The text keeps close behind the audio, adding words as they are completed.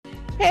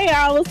Hey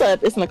y'all, what's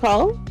up? It's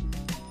Nicole.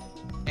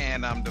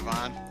 And I'm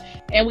Devon.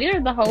 And we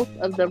are the hosts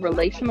of the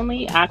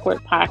Relationally Awkward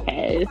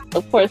podcast.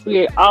 Of course,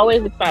 we are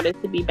always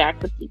excited to be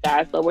back with you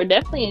guys, but we're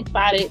definitely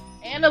excited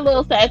and a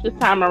little sad this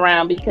time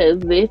around because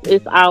this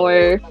is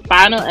our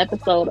final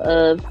episode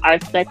of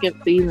our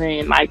second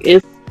season.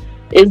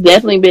 It's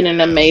definitely been an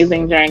Yes.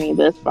 amazing journey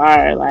thus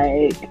far.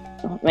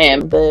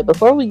 Man, But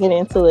before we get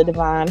into it,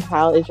 Devon,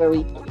 how is your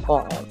week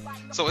going?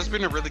 So it's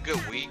been a really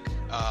good week,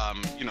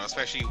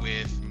 especially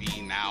with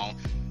me now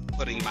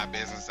putting my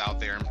business out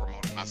there and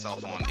promoting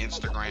myself on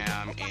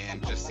Instagram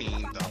and just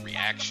seeing the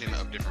reaction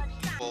of different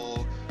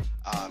people,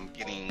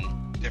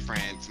 getting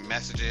different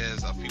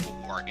messages of people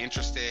who are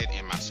interested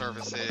in my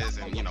services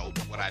and,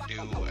 what I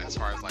do as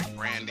far as like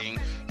branding.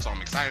 So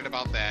I'm excited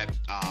about that.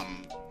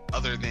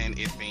 Other than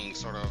it being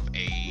sort of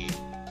a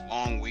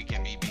long week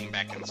and me being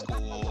back in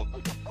school,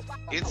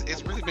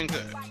 it's really been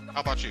good.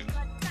 How about you?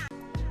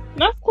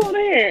 that's cool to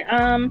hear.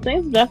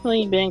 Things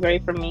definitely been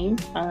great for me.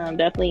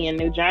 Definitely a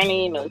new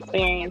journey, new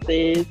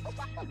experiences.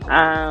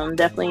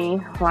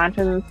 Definitely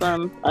launching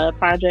some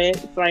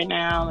projects right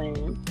now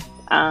and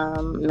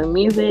new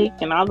music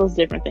and all those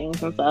different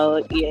things. And so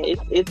yeah,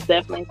 it's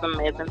definitely some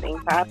amazing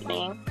things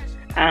happening.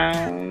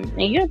 And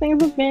yeah, things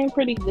have been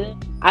pretty good.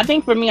 I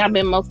think for me, I've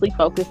been mostly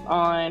focused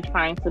on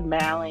trying to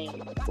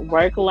balance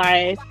work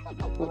life,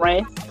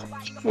 rest,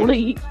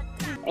 sleep,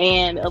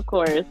 and of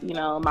course,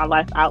 my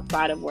life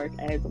outside of work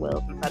as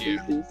well, since I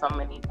Yeah. do so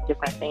many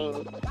different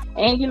things.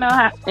 And,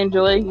 I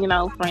enjoy,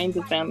 friends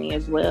and family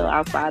as well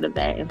outside of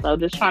that. And so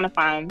just trying to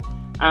find,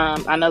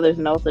 I know there's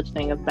no such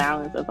thing as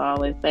balance, as I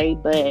always say,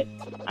 but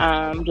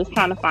just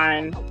trying to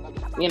find,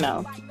 you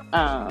know,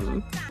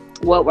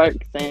 what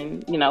works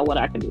and, what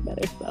I can do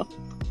better. So,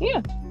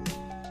 yeah.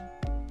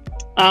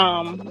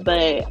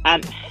 But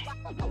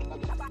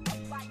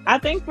I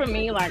think for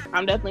me, like,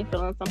 I'm definitely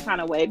feeling some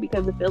kind of way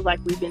because it feels like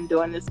we've been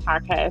doing this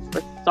podcast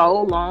for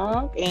so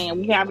long and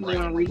we haven't Right.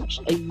 even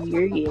reached a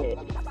year yet,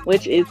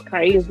 which is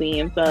crazy.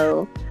 And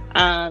so,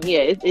 yeah,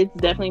 it's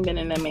definitely been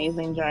an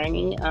amazing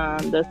journey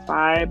thus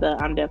far,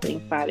 but I'm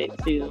definitely excited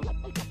to,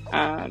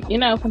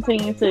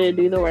 continue to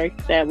do the work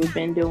that we've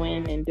been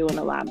doing and doing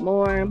a lot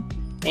more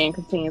and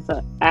continue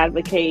to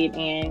advocate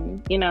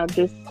and,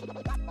 just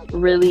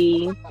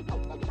really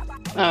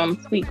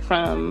speak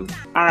from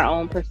our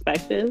own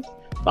perspectives,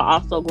 but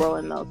also grow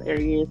in those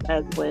areas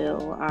as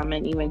well,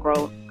 and even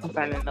grow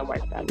concerning the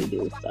work that we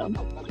do. So,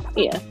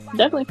 yeah,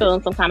 definitely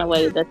feeling some kind of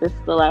way that this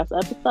is the last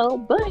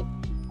episode, but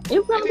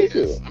it's gonna be It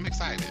is. good. I'm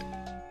excited.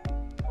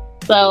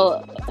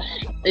 So,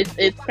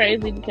 it's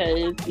crazy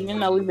because even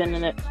though we've been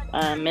in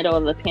the middle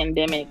of the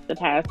pandemic the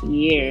past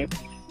year,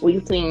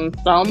 we've seen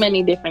so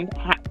many different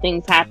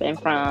things happen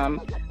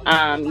from,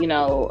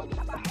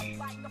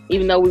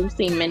 even though we've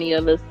seen many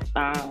of us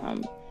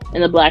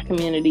in the Black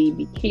community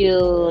be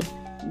killed,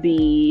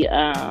 be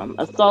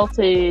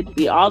assaulted,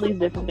 be all these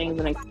different things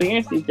and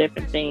experience these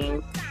different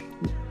things.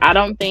 I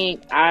don't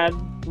think I've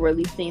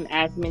really seen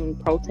as many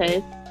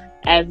protests,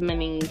 as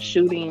many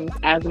shootings,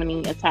 as many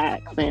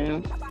attacks,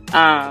 and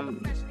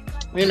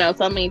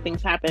so many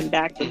things happen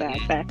back to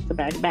back, back to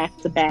back, back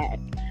to back,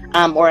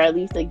 or at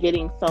least they're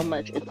getting so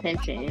much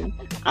attention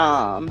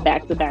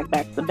back to back,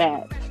 back to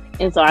back.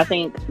 And so I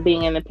think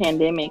being in the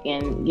pandemic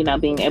and,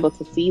 being able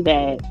to see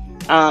that,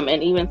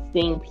 and even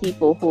seeing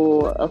people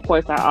who, of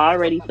course, are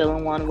already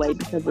feeling one way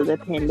because of the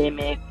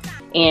pandemic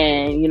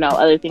and,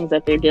 other things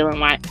that they're dealing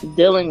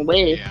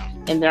with Yeah.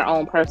 in their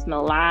own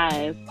personal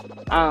lives,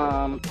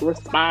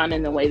 respond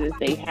in the way that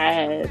they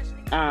have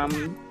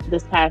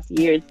this past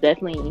year. It's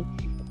definitely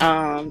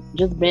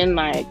just been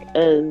like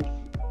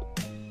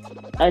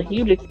a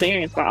huge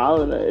experience for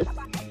all of us.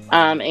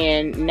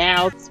 And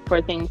now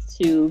for things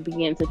to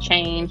begin to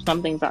change,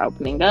 some things are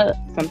opening up,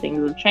 some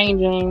things are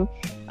changing,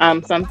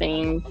 some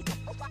things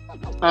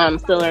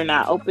still are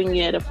not open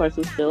yet. Of course,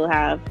 we still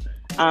have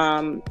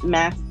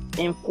masks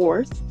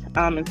enforced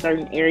in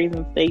certain areas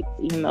and states,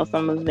 even though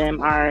some of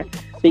them are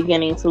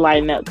beginning to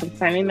lighten up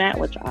concerning that,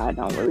 which I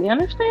don't really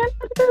understand,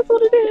 but that's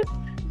what it is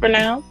for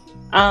now.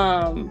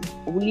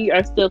 We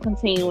are still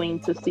continuing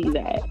to see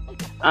that.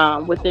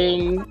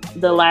 Within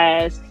the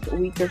last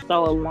week or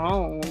so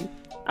alone,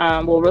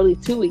 really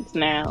 2 weeks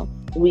now,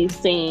 we've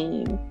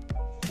seen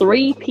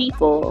 3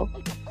 people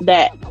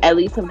that at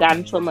least have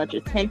gotten so much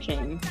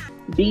attention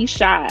be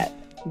shot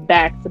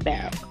back to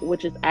back,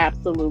 which is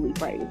absolutely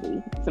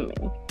crazy to me.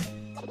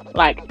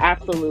 Like,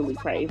 absolutely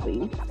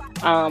crazy.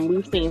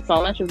 We've seen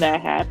so much of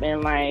that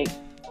happen. Like,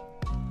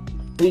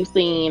 we've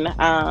seen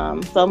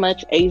so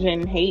much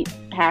Asian hate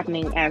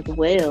happening as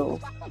well.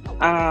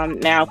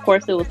 Now, of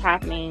course, it was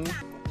happening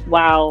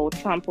while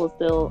Trump was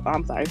still,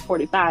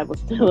 45 was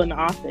still in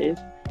office.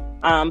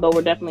 But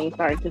we're definitely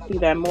starting to see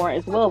that more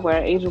as well, where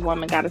an Asian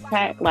woman got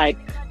attacked. Like,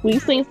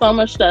 we've seen so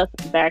much stuff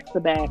back to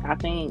back. I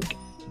think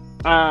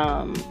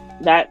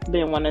that's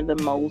been one of the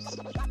most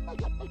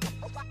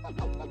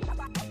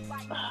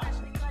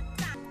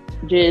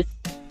just,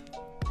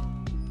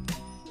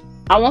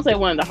 I won't say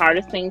one of the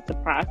hardest things to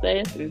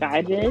process and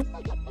digest,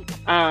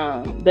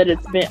 but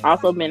it's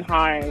been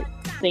hard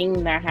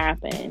seeing that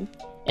happen.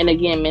 And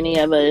again, many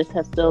of us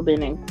have still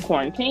been in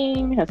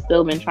quarantine, have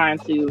still been trying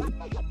to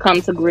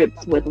come to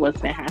grips with what's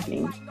been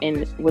happening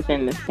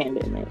within this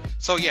pandemic.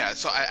 So yeah,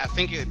 so I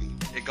think it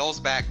goes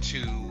back to,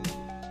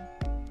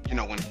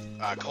 when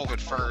COVID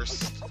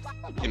first,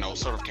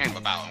 sort of came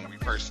about and we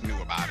first knew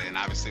about it. And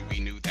obviously we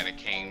knew that it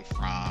came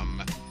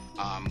from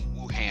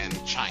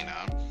Wuhan, China.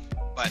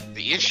 But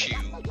the issue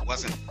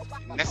wasn't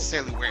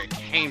necessarily where it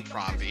came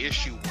from. The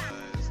issue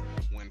was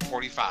when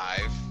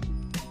 45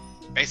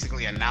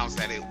 basically announced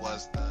that it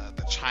was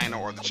the China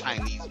or the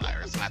Chinese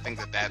virus. And I think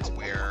that that's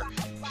where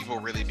people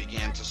really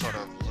began to sort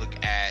of look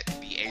at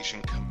the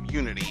Asian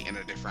community in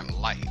a different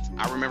light.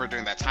 I remember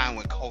during that time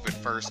when COVID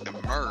first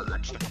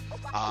emerged,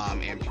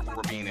 and people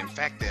were being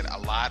infected, a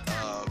lot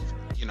of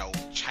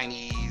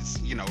Chinese,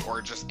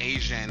 or just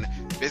Asian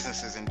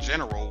businesses in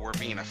general were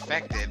being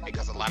affected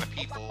because a lot of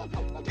people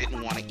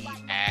didn't want to eat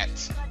at,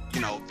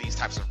 these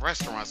types of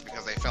restaurants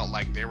because they felt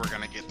like they were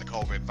going to get the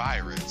COVID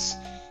virus.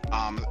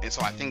 And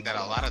so I think that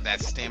a lot of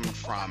that stemmed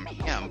from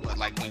him. But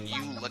like when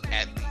you look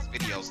at these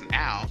videos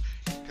now,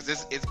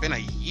 because it's been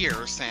a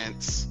year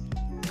since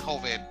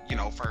COVID,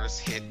 first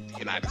hit the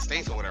United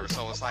States or whatever.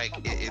 So it's like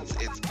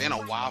it's been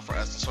a while for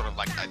us to sort of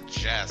like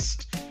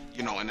adjust,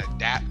 and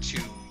adapt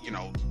to,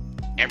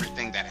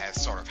 everything that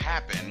has sort of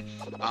happened.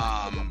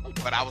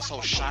 But I was so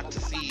shocked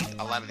to see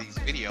a lot of these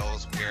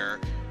videos where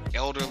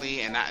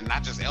elderly, and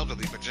not just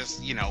elderly, but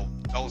just,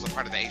 those are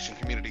part of the Asian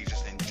community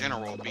just in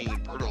general,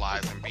 being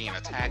brutalized and being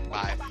attacked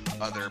by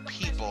other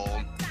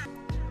people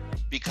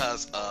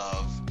because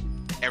of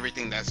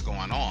everything that's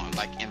going on.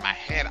 Like in my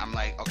head, I'm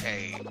like,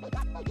 okay,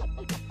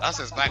 us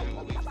as Black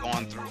people, we've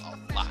gone through a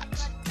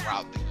lot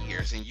throughout the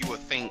years, and you would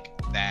think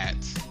that,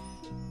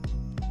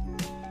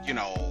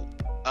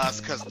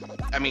 us, because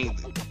I mean,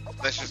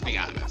 let's just be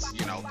honest,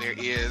 there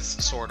is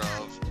sort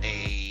of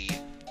a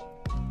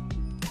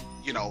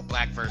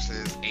Black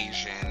versus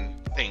Asian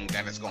thing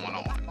that is going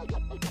on,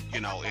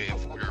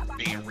 if we're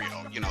being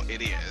real,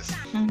 it is.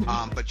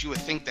 Mm-hmm. But you would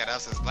think that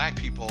us as Black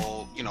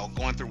people,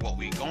 going through what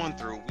we're going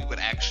through, we would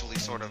actually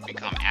sort of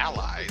become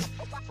allies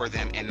for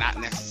them and not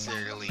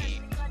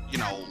necessarily,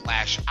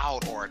 lash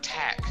out or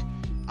attack.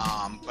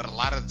 But a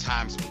lot of the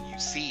times when you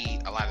see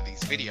a lot of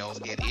these videos,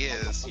 it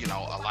is, a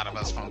lot of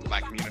us from the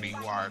Black community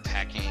who are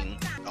attacking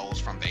those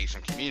from the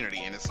Asian community.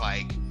 And it's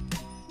like,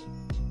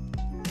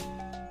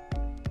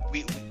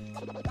 we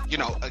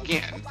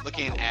again,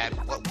 looking at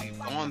what we've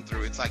gone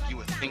through, it's like you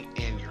would think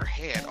in your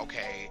head,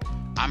 okay,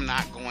 I'm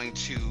not going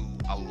to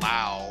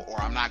allow,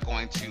 or I'm not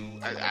going to,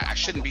 I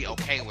shouldn't be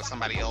okay with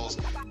somebody else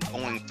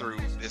going through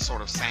this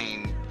sort of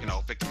same,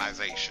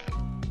 victimization.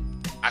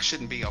 I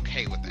shouldn't be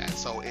okay with that.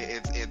 So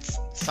it's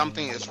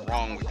something is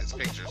wrong with this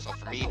picture. So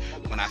for me,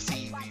 when I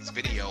see these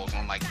videos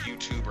on like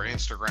YouTube or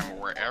Instagram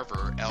or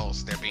wherever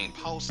else they're being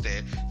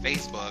posted,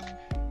 Facebook,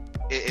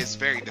 it's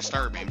very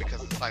disturbing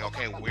because it's like,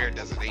 okay, where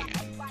does it end?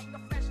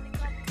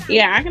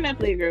 Yeah, I can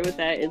definitely agree with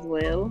that as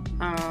well.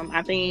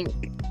 I think,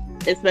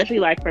 especially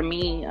like for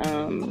me,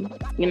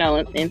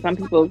 and some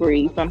people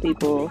agree, some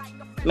people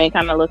may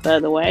kind of look the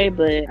other way,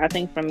 but I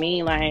think for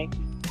me, like,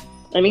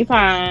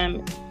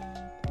 anytime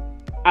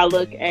I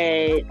look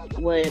at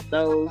what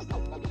those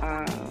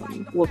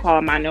we'll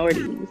call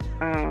minorities,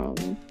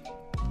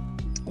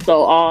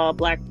 so all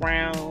Black,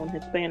 brown,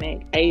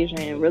 Hispanic,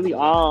 Asian, really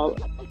all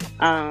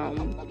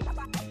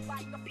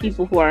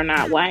people who are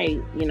not white,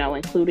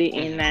 included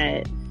in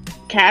that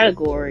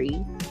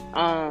category.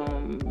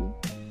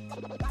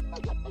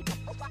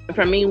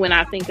 For me, when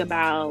I think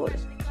about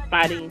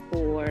fighting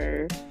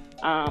for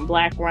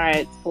Black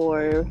rights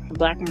for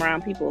Black and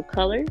brown people of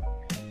color,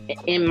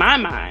 in my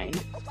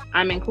mind,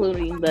 I'm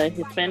including the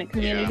Hispanic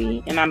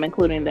community and I'm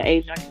including the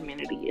Asian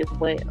community as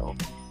well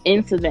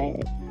into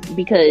that,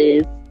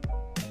 because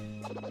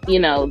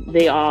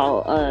they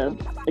all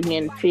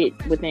again fit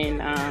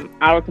within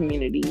our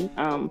community,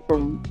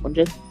 from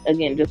just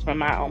from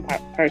my own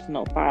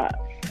personal thought,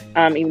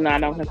 even though I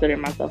don't consider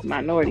myself a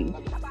minority.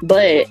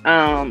 But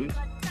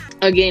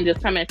again,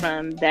 just coming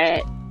from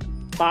that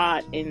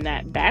thought in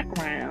that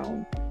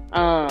background,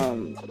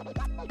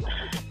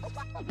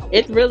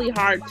 it's really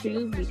hard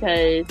too,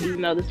 because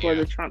even though this was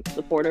a Trump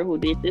supporter who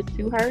did this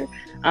to her,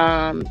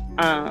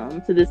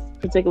 to this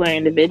particular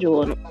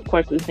individual, and of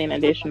course we've seen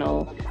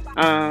additional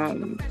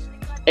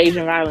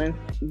Asian violence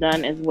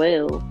done as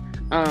well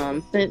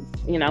since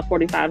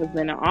 45 has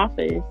been in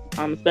office,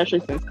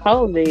 especially since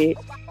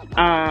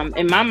COVID.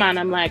 In my mind,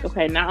 I'm like,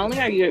 okay, not only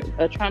are you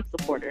a Trump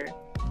supporter,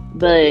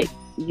 but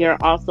you're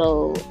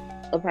also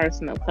a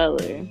person of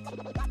color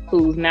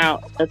who's now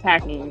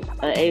attacking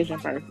an Asian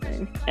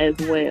person as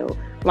well.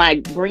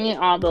 Like, bringing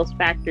all those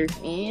factors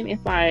in,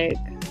 it's like,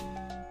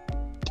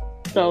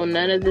 so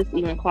none of this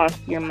even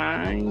crossed your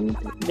mind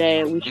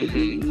that we should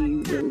be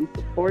really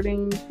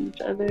supporting each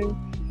other,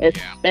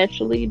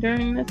 especially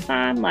during this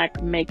time.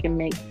 Like, make it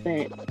make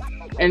sense.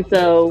 And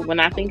so when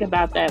I think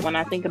about that, when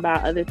I think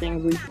about other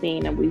things we've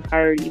seen and we've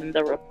heard, even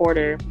the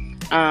reporter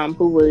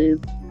who was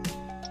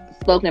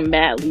spoken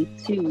badly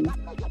to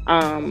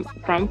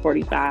from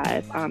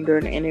 45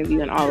 during the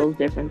interview and all those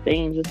different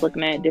things, just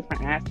looking at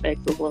different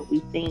aspects of what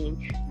we've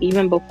seen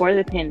even before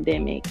the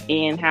pandemic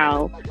and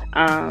how,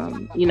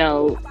 you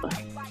know,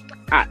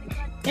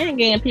 and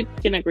again, people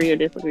can agree or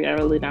disagree. I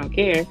really don't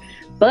care.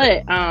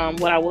 But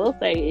what I will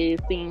say is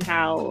seeing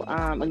how,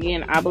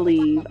 again, I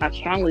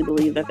strongly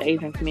believe that the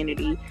Asian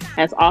community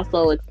has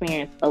also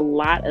experienced a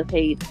lot of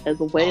hate as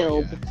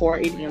well before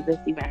any of this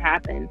even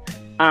happened.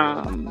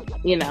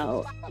 You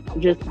know,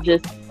 just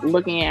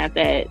looking at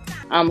that,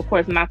 of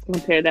course, not to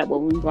compare that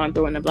what we've gone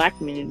through in the Black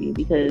community,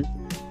 because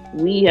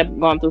we have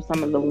gone through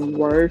some of the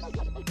worst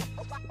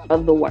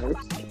of the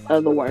worst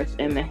of the worst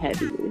and the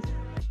heaviest.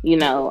 You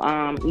know,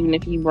 even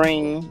if you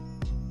bring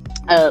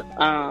up,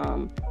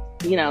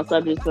 you know,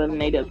 subjects of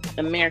Native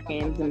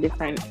Americans and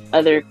different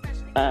other,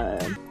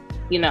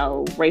 you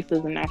know,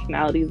 races and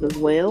nationalities as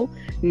well,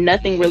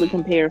 nothing really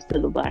compares to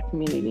the Black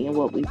community and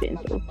what we've been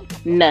through.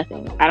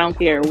 Nothing. I don't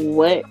care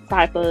what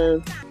type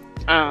of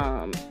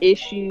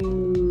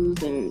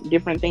issues and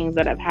different things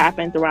that have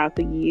happened throughout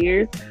the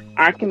years.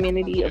 Our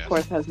community, of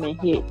course, has been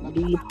hit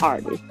the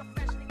hardest.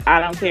 I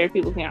don't care if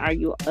people can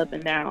argue up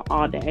and down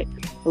all day.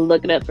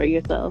 Look it up for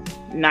yourself.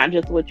 Not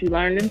just what you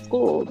learned in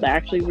school, but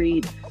actually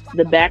read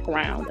the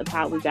background of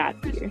how we got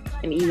here.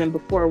 And even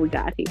before we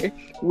got here,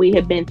 we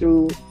have been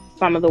through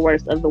some of the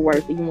worst,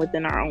 even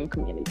within our own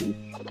community,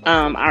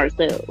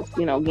 ourselves,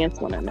 you know,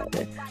 against one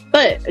another.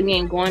 But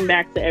again, going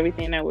back to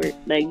everything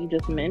that you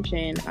just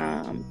mentioned,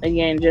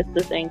 again, just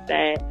to think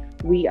that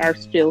we are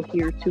still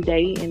here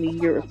today in the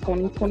year of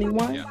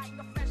 2021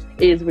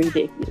 is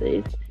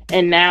ridiculous.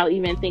 And now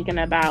even thinking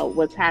about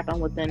what's happened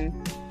within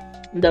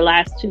the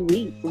last 2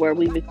 weeks, where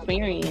we've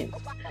experienced,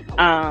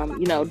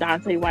 you know,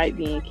 Dante White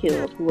being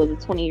killed, who was a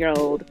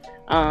 20-year-old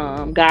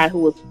guy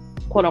who was,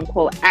 quote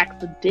unquote,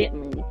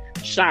 accidentally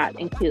shot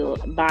and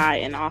killed by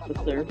an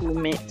officer who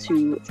meant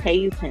to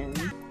tase him,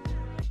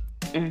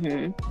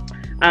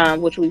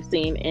 which we've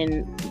seen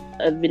in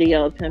a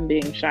video of him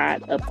being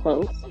shot up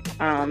close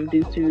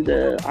due to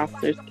the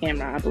officer's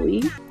camera, I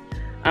believe.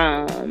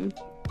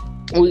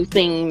 We've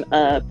seen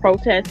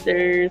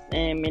protesters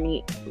in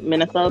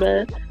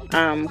Minnesota.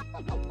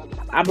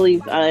 I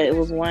believe it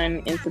was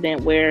one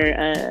incident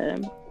where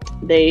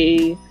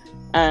they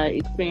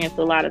experienced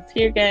a lot of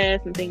tear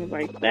gas and things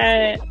like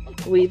that.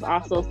 We've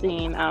also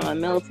seen a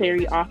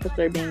military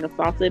officer being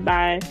assaulted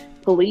by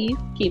police.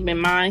 Keep in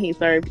mind, he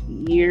served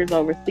years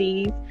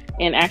overseas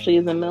and actually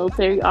is a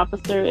military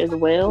officer as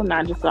well,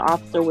 not just an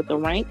officer with the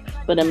rank,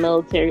 but a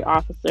military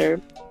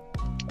officer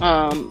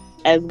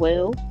as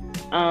well.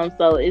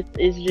 So it's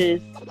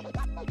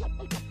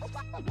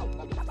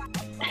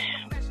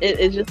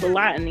just a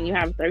lot. And then you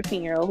have a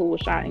 13-year-old who was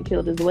shot and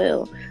killed as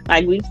well.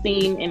 Like, we've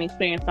seen and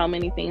experienced so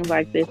many things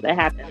like this that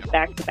happen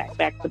back to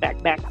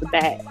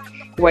back,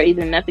 where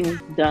either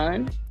nothing's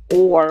done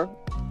or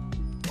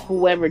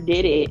whoever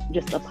did it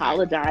just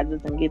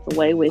apologizes and gets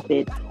away with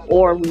it.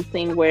 Or we've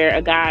seen where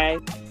a guy,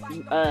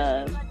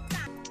 I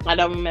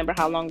don't remember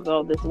how long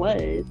ago this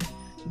was,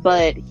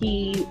 but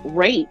he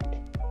raped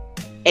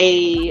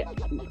a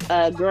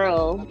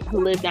girl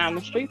who lived down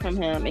the street from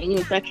him, and he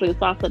sexually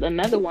assaulted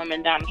another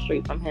woman down the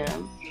street from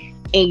him,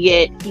 and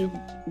yet he's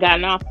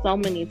gotten off so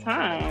many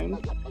times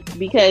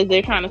because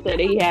they're trying to say that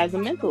he has a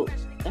mental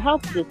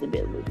health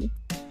disability.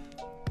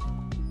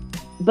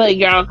 But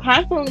y'all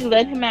constantly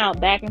let him out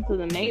back into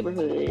the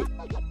neighborhood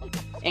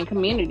and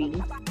community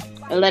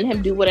and let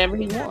him do whatever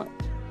he wants.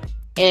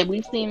 And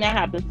we've seen that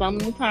happen so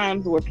many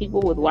times, where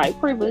people with white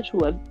privilege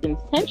who have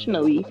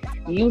intentionally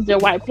used their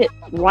white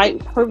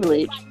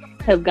privilege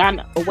have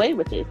gotten away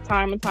with this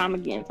time and time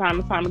again,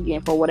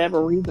 for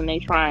whatever reason they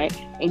try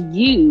and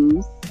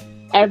use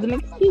as an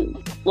excuse.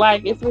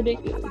 Like, it's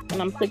ridiculous,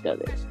 and I'm sick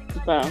of it.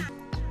 So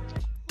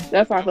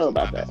that's how I feel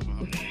about that.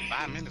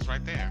 5 minutes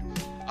right there.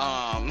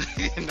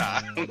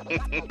 Nah.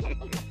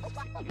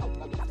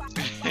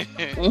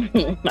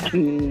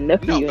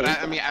 No, but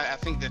I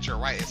think that you're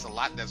right. It's a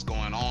lot that's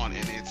going on,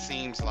 and it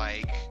seems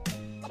like,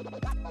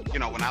 you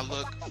know, when I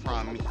look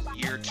from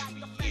year to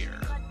year,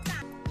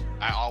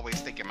 I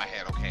always think in my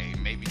head, okay,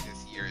 maybe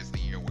this year is the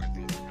year where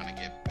things are going to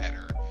get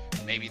better.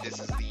 Maybe this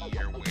is the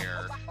year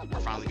where we're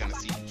finally going to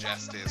see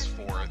justice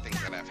for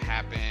things that have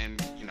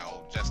happened, you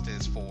know,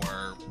 justice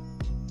for,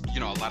 you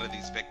know, a lot of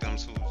these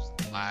victims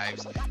whose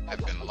lives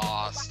have been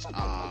lost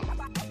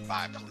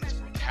by police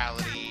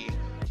brutality.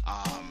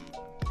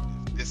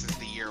 This is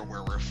the year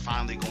where we're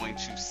finally going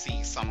to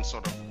see some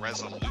sort of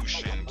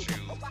resolution to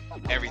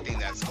everything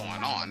that's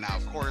going on. Now,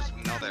 of course,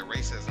 we know that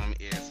racism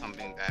is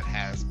something that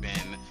has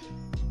been,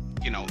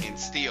 you know,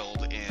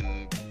 instilled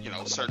in, you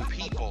know, certain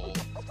people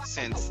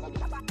since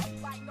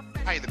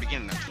probably the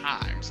beginning of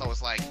time. So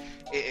it's like,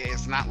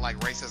 it's not like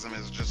racism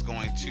is just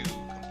going to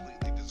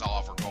completely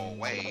dissolve or go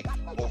away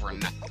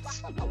overnight.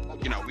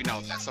 You know, we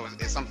know that. So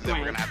it's something that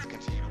we're going to have to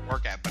continue to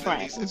work at. But at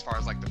least as far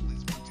as like the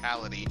police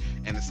brutality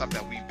and the stuff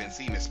that we've been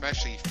seeing,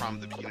 especially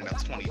from the beginning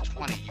of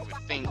 2020, you would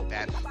think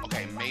that,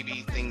 okay,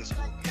 maybe things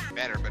will get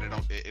better, but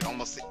it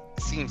almost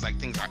seems like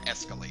things are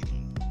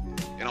escalating.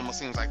 It almost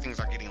seems like things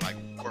are getting like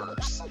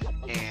worse.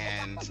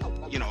 And,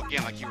 you know,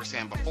 again, like you were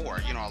saying before,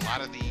 you know, a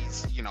lot of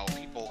these, you know,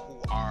 people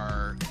who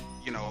are,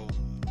 you know,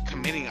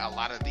 committing a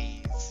lot of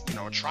these, you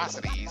know,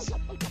 atrocities,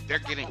 they're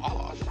getting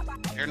off.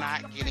 They're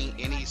not getting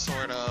any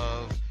sort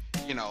of,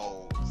 you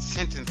know,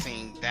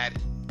 sentencing that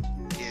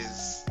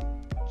is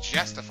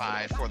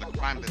justified for the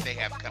crime that they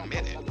have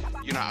committed.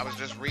 You know, I was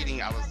just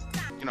reading, I was,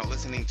 you know,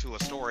 listening to a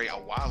story a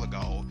while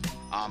ago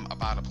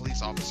about a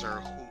police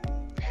officer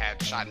who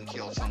had shot and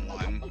killed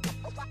someone,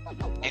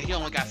 and he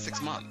only got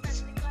 6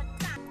 months.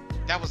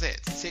 That was it.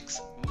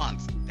 6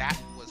 months. That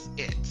was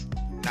it.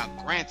 Now,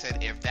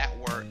 granted, if that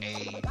were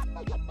a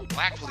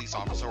black police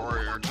officer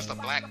or just a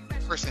black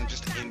person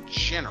just in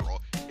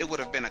general, it would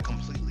have been a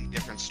completely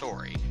different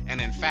story.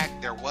 And in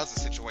fact, there was a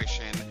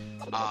situation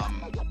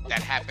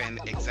that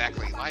happened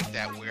exactly like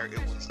that, where it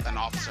was an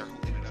officer who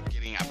ended up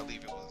getting, I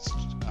believe it was,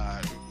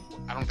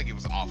 I don't think it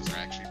was an officer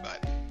actually,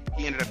 but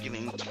he ended up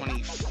getting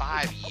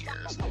 25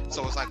 years.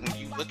 So it's like, when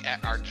you look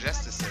at our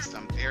justice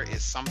system, there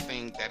is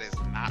something that is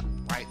not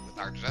right with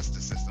our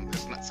justice system.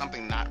 There's not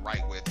something not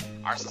right with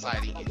our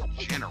society in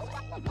general,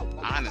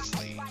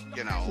 honestly,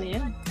 you know.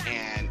 Yeah.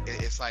 And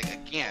it's like,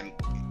 again,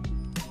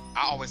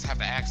 I always have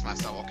to ask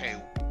myself, okay,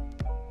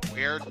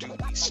 where do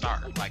we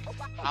start? Like,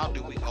 how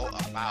do we go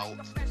about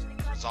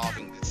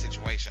resolving this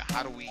situation?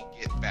 How do we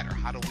get better?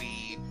 How do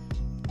we,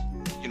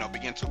 you know,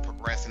 begin to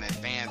progress and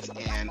advance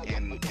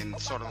and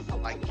sort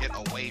of like get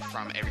away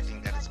from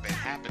everything that has been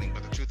happening?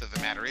 But the truth of the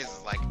matter is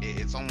like,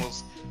 it's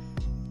almost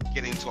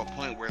getting to a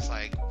point where it's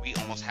like, we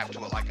almost have to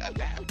like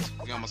adapt.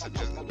 We almost have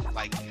to,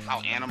 like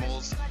how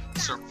animals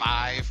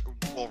survive.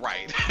 Well,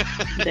 right.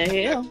 The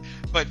hell.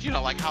 But, you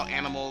know, like how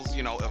animals,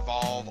 you know,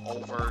 evolve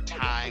over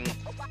time.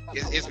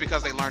 It's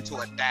because they learn to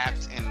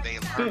adapt and they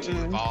learn to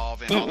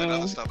evolve and all that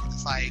other stuff.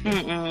 It's like,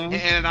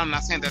 and I'm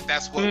not saying that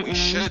that's what we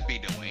should be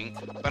doing,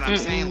 but I'm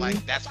saying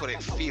like that's what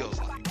it feels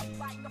like.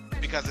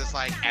 Because it's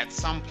like, at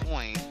some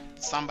point,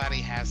 somebody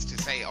has to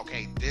say,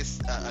 okay, this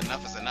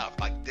enough is enough.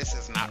 Like, this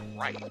is not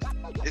right.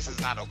 This is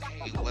not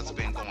okay. What's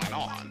been going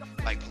on?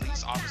 Like,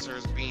 police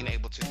officers being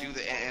able to do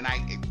that,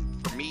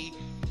 and for me,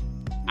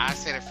 I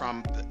said it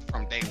from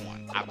day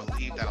one. I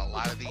believe that a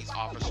lot of these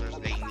officers,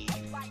 they need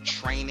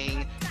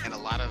training, and a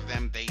lot of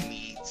them, they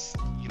need,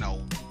 you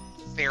know,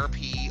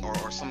 therapy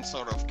or some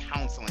sort of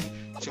counseling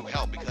to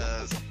help.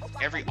 Because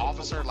every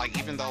officer, like,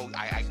 even though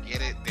I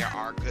get it, there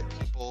are good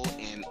people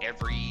in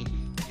every,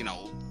 you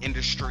know,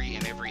 industry,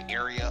 in every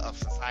area of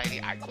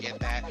society. I get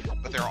that,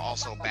 but there are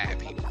also bad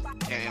people,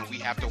 and we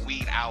have to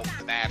weed out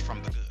the bad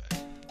from the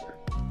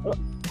good.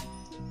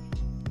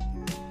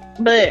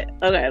 But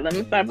okay, let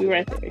me stop you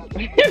right there.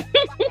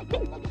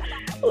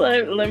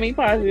 let me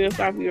pause you and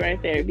stop you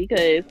right there,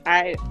 because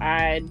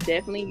I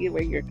definitely get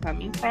where you're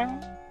coming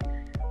from,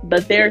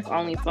 but there's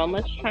only so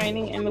much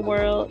training in the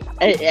world.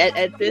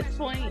 At this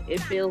point, it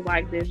feels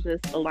like there's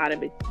just a lot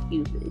of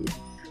excuses.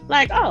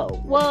 Like,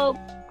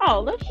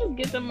 let's just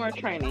get them more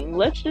training.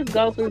 Let's just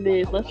go through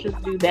this. Let's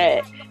just do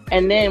that.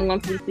 And then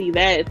once we see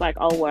that, it's like,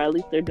 oh, well, at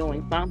least they're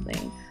doing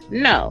something.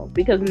 No,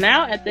 because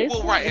now at this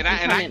point, right, and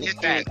I get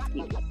that.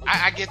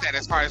 I get that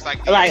as far as like,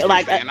 and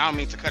I don't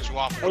mean to cut you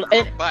off,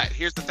 but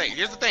here's the thing.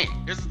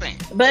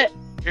 But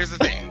here's the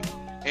thing.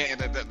 And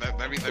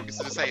let me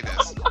just say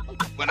this.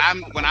 When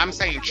I'm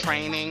saying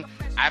training,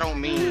 I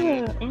don't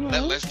mean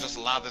let's just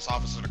allow this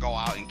officer to go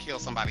out and kill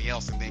somebody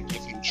else and then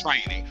give him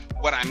training.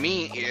 What I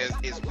mean is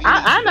we need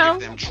to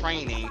give them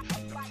training,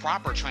 the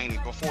proper training,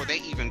 before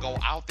they even go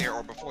out there,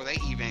 or before they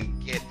even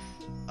get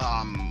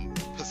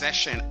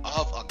possession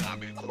of a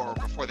gun, or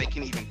before they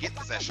can even get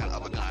possession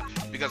of a gun.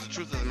 Because the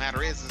truth of the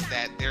matter is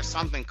that there's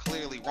something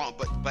clearly wrong.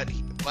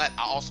 But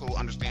I also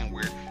understand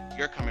where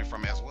you're coming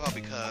from as well,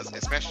 because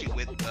especially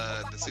with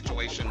the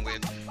situation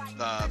with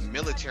the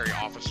military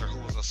officer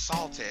who was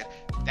assaulted,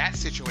 that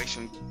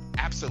situation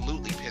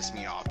absolutely pissed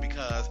me off,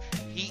 because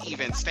he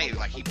even stated,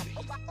 like, if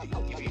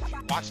you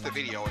watch the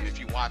video, and if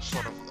you watch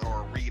sort of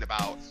or read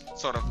about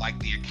sort of like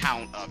the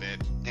account of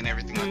it and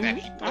everything like that,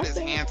 he put his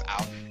hands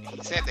out.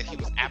 He said that he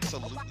was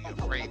absolutely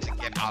afraid to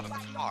get out of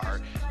the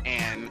car,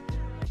 and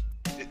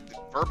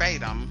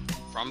verbatim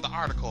from the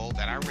article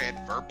that I read,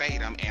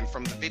 verbatim, and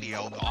from the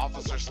video, the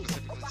officer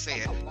specifically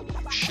said,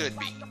 you should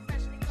be.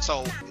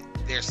 So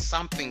there's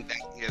something that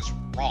is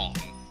wrong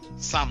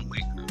somewhere.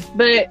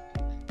 But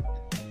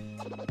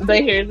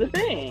here's the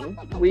thing.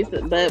 We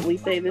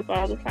say this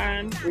all the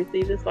time. We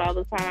see this all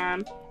the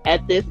time.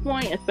 At this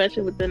point,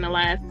 especially within the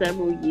last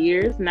several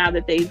years, now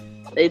that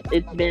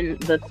it's been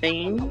the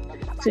thing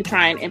to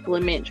try and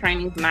implement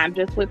trainings, not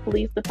just with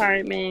police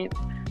departments,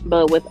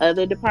 but with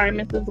other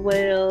departments as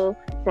well,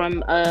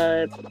 from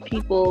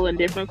people in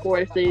different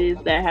forces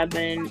that have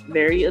been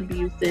very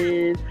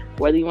abusive,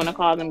 whether you want to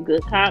call them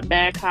good cop,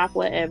 bad cop,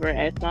 whatever.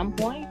 At some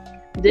point,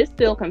 this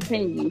still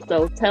continues.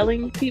 So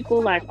telling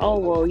people like, oh,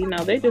 well, you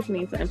know, they just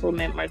need to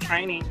implement more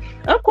training.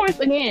 Of course,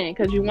 again,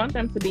 because you want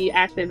them to be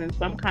active in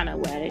some kind of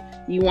way.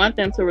 You want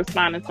them to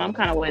respond in some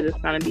kind of way that's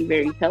going to be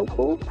very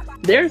helpful.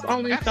 There's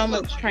only so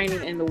much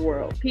training in the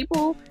world.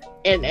 People,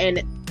 and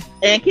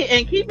And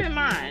keep in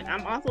mind,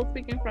 I'm also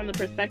speaking from the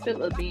perspective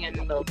of being in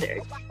the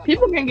military.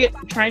 People can get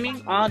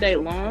training all day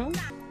long,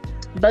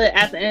 but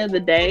at the end of the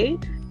day,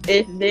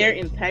 if their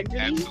integrity,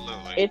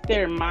 Absolutely. if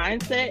their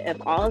mindset, if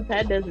all of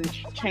that doesn't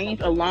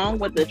change along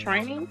with the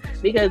training,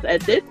 because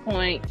at this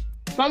point,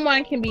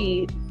 someone can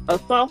be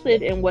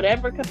assaulted in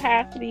whatever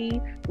capacity,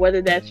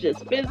 whether that's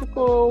just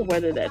physical,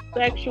 whether that's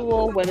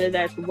sexual, whether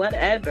that's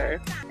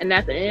whatever. And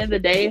at the end of the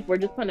day, if we're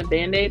just putting a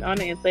band-aid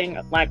on it and saying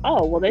like,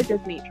 oh, well, they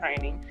just need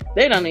training.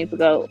 They don't need to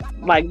go,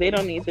 like, they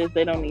don't need this,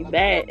 they don't need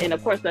that. And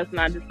of course, that's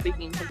not just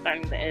speaking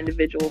concerning the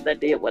individual that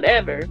did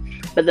whatever,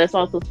 but that's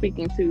also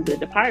speaking to the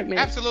department.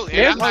 Absolutely.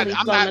 There's only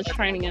so much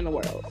training in the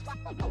world.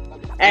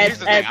 At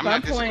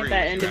some point,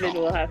 that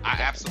individual has to. I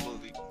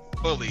absolutely,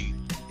 fully,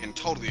 and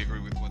totally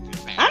agree with what you're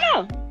saying. I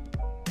know.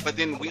 But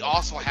then we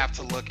also have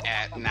to look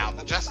at now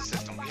the justice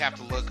system. We have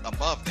to look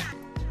above them,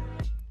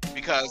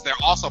 because there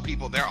are also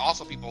people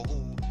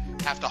who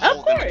have to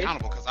hold them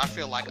accountable. Because I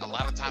feel like a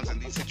lot of times in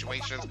these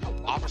situations,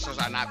 officers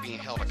are not being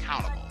held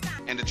accountable.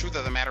 And the truth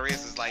of the matter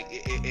is like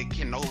it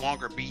can no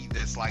longer be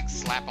this like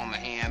slap on the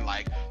hand,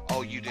 like,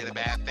 oh, you did a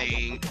bad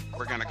thing,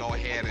 we're gonna go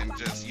ahead and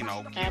just, you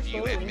know, give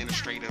you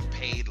administrative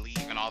paid leave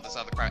and all this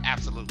other crap.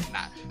 Absolutely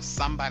not.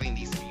 Somebody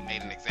needs to be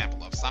made an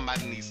example of.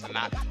 Somebody needs to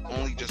not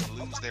only just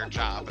lose their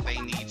job, but they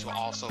need to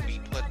also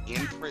be put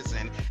in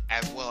prison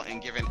as well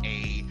and given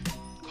a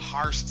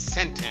harsh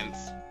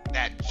sentence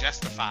that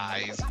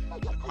justifies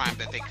the crime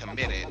that they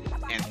committed.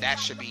 And that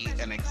should be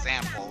an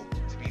example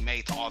to be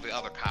made to all the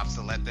other cops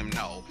to let them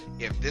know,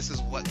 if this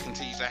is what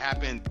continues to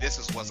happen, this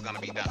is what's going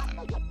to be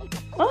done.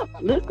 Well,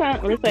 this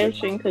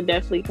conversation could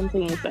definitely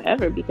continue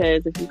forever,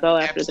 because if you go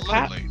after the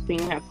cops, then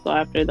you have to go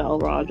after the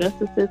overall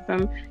justice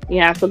system. You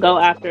have to go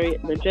after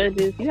the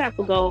judges. You have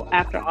to go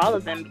after all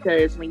of them,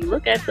 because when you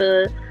look at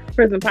the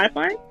prison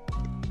pipeline,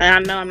 and I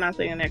know I'm not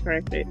saying that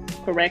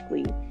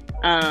correctly,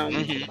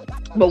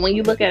 but when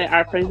you look at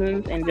our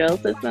prisons and jail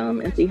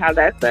system and see how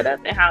that's set up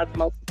and how it's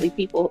mostly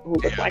people who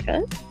look like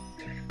us,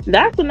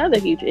 that's another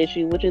huge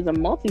issue, which is a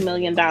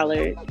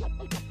multi-million-dollar,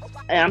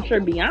 and I'm sure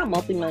beyond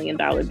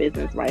multi-million-dollar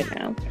business right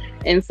now.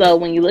 And so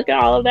when you look at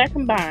all of that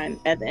combined,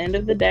 at the end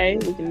of the day,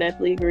 we can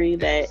definitely agree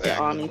that it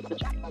all needs to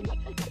change.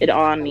 It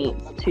all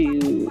needs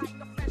to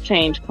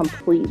change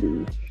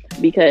completely,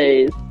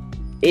 because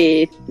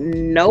if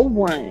no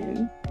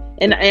one,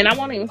 and I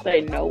won't even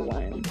say no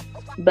one,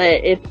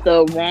 but if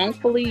the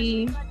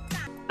wrongfully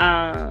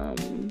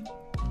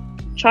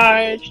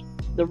charged,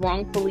 the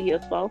wrongfully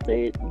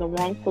assaulted, the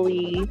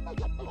wrongfully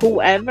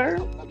whoever,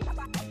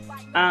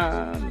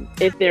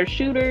 if they're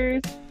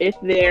shooters, if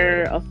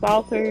they're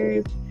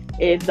assaulters,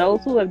 if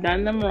those who have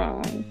done them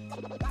wrong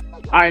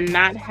are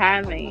not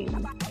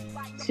having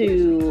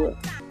to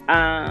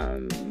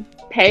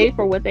pay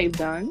for what they've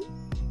done,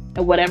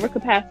 in whatever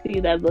capacity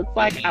that looks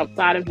like,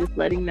 outside of just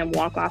letting them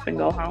walk off and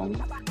go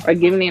home or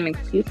giving an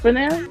excuse for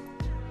them,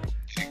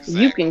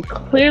 you can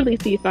clearly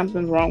see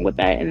something's wrong with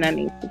that, and that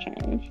needs to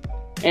change.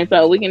 And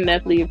so we can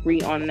definitely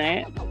agree on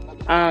that.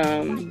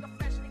 And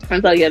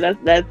so yeah,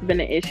 that's been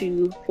an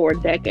issue for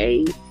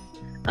decades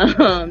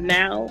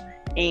now,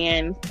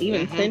 and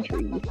even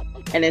centuries,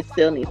 and it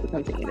still needs to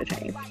continue to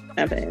change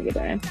at the end of the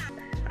day.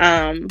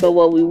 But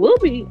what we will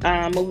be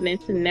moving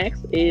into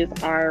next is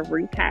our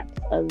recaps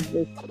of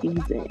the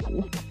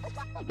season.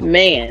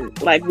 Man,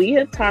 like, we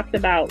have talked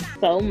about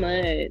so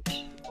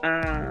much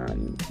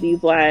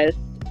these last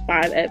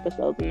 5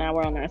 episodes, and now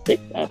we're on our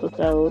 6th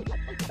episode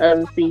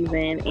of the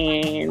season.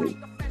 And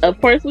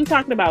of course, we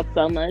talked about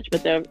so much,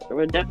 but there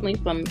were definitely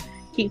some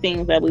key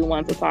things that we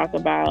want to talk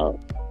about.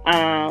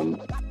 And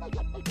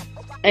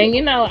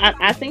you know,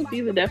 I think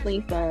these are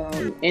definitely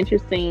some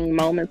interesting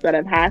moments that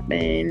have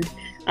happened,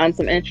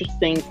 some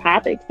interesting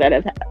topics that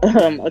have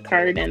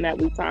occurred and that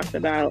we talked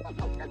about.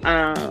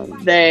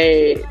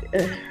 They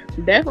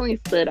definitely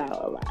stood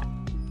out a lot.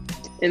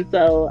 And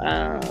so,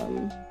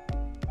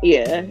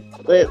 yeah,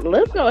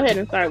 let's go ahead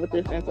and start with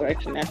this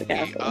insurrection at the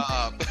Capitol.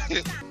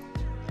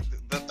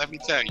 Let me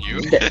tell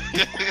you,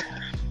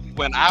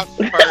 when I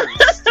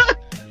first,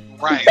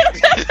 right,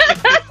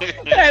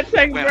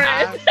 when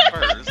I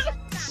first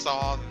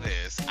saw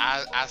this,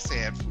 I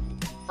said,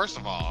 first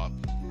of all,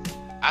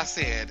 I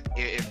said,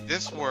 if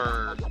this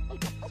were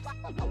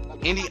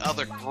any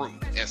other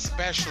group,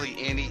 especially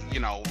any, you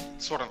know,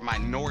 sort of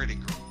minority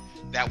group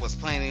that was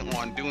planning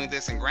on doing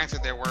this, and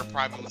granted, there were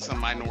probably some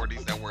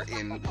minorities that were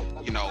in,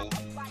 you know,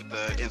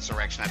 the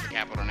insurrection at the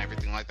Capitol and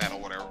everything like that or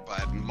whatever,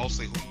 but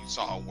mostly who you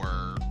saw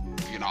were,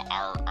 you know,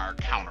 our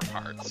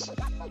counterparts.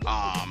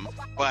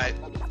 But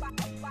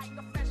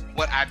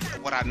what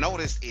I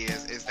noticed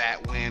is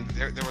that when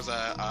there was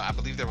I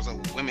believe there was a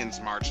women's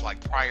march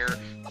like prior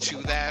to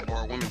that,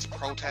 or a women's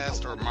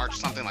protest or march,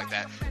 something like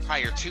that,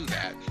 prior to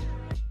that,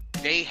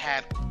 they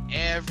had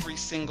every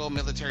single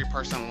military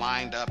person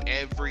lined up,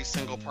 every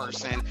single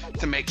person,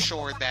 to make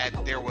sure that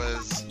there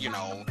was, you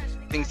know,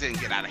 things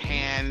didn't get out of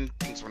hand,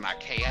 things were not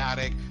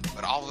chaotic.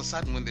 But all of a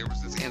sudden, when there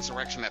was this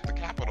insurrection at the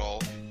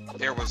Capitol,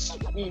 there was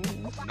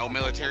no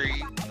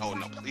military, no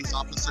police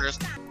officers,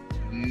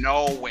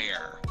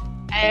 nowhere.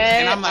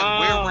 And At I'm like,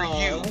 where were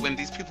you all. when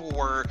these people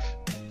were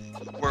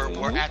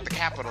Mhm. at the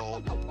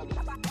Capitol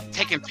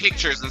taking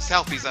pictures and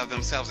selfies of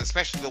themselves,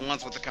 especially the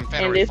ones with the And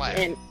Confederate this flag?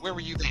 and Where were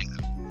you then?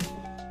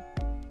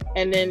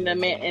 and then the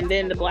man and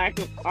then the black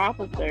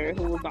officer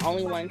who was the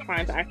only one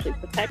trying to actually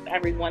protect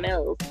everyone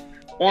else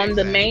on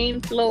the Exactly.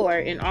 main floor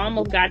and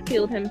almost got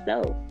killed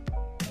himself.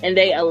 And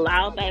they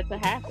allowed that to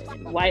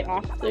happen. White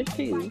officers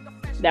too,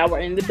 that were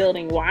in the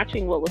building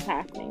watching what was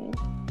happening.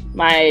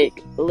 Like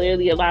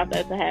literally allowed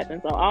that to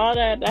happen. So all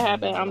that to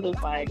happen, I'm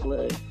just like,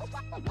 look,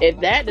 if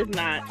that does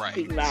not Right.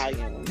 speak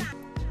volumes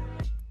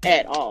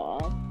at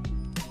all,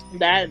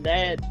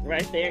 that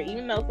right there,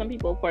 even though some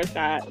people of course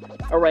got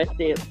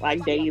arrested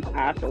like days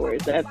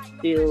afterwards, that's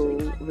still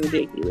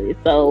ridiculous.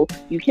 So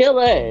you kill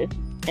us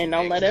and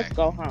don't let us Exactly.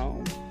 go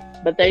home,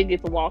 but they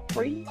get to walk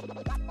free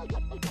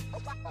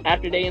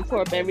after they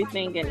tore up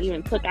everything and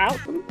even took out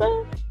some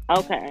stuff.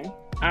 Okay,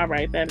 all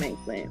right, that makes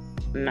sense.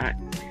 Not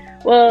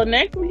well.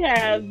 Next we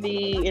have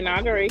the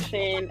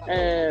inauguration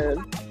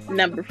of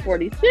number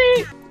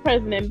 46,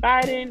 President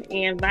Biden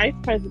and Vice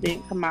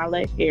President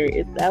Kamala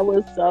Harris. That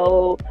was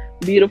so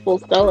beautiful,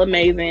 so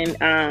amazing.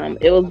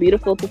 It was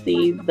beautiful to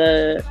see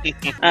the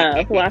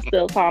who I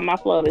still call my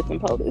FLOTUS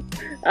and POTUS,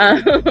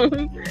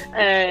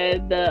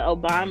 the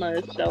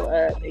Obamas show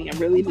up and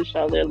really to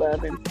show their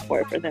love and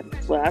support for them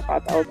as well. I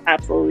thought that was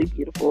absolutely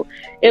beautiful.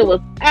 It was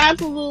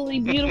absolutely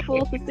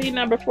beautiful to see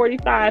number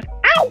 45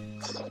 out.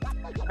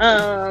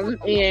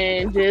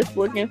 And just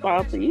looking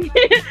salty.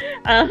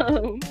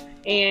 um,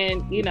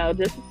 and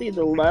just to see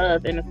the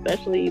love and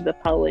especially the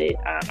poet.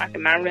 I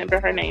cannot remember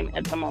her name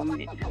at the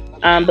moment.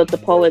 But the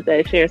poet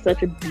that shared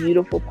such a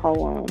beautiful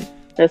poem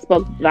that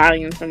spoke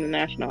volumes from the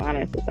National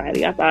Honor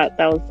Society. I thought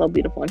that was so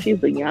beautiful, and she's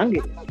the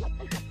youngest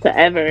to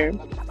ever,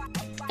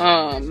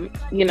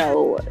 you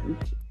know, Yeah.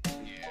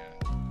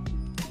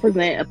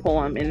 present a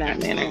poem in that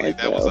manner Absolutely. as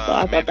That was well. So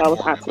I thought Amanda that was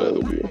Gorman, by the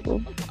absolutely way.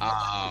 beautiful.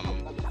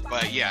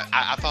 But yeah,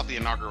 I thought the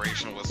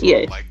inauguration was sort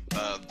Yes. of like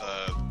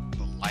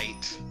the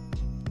light,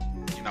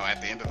 at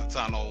the end of the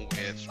tunnel,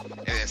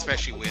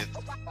 especially with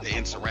the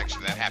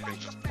insurrection that happened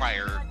just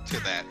prior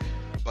to that.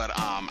 But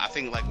I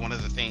think like one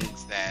of the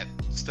things that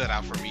stood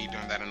out for me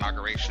during that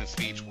inauguration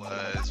speech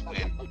was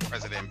when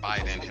President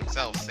Biden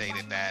himself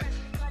stated that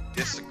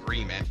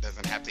disagreement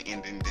doesn't have to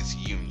end in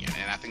disunion,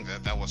 and I think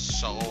that was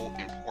so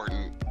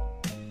important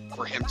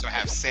for him to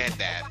have said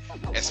that,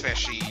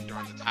 especially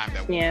during the time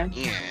that we Yeah. were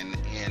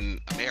in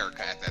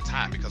America at that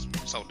time, because we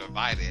were so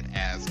divided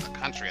as a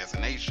country, as a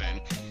nation.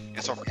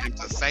 And so for him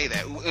to say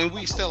that, and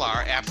we still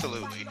are,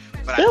 absolutely,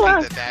 but Still I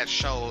are. think that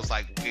shows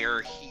like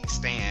where he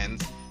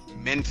stands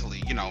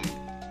mentally,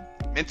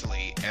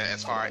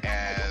 as far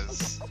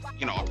as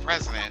a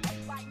president,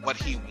 what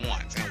he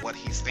wants and what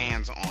he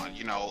stands on,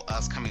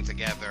 us coming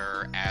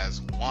together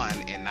as one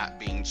and not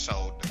being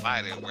so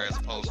divided, whereas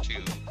opposed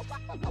to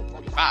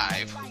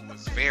 45, who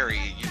was very,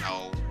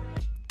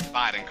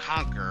 divide and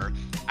conquer.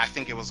 I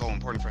think it was so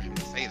important for him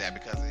to say that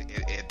because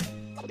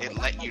it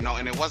let you know,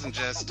 and it wasn't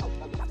just,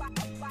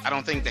 I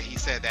don't think that he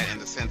said that in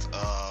the sense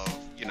of,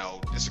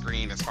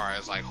 disagreeing as far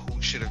as like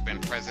who should have been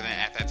president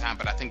at that time,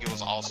 but I think it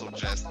was also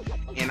just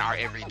in our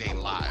everyday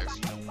lives.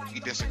 When we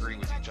disagree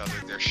with each other,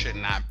 there should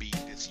not be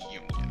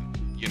disunion.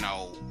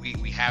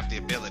 We have the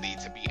ability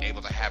to be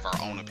able to have our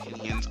own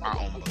opinions, our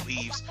own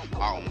beliefs,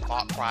 our own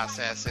thought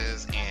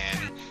processes,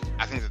 and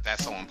I think that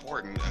that's so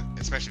important,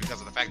 especially because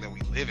of the fact that we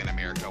live in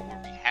America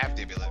where we have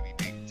the ability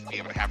to be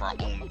able to have our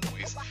own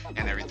voice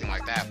and everything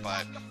like that.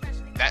 But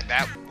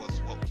that was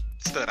what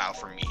stood out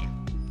for me.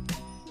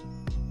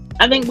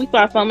 I think we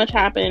saw so much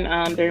happen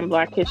during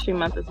Black History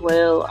Month as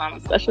well,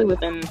 especially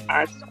within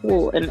our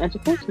school and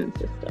education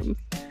systems,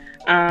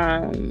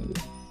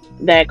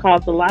 that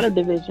caused a lot of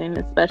division,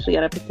 especially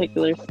at a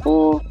particular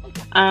school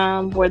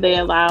where they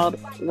allowed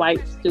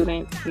white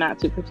students not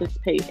to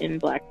participate in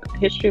Black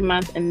History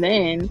Month, and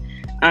then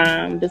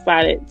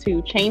decided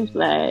to change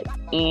that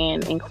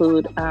and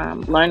include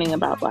learning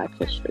about Black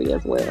history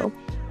as well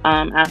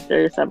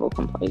after several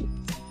complaints.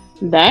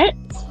 That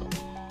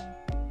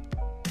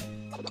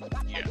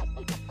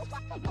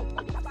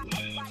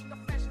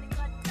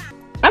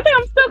I think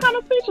I'm still kind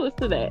of speechless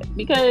to that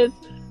because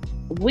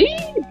we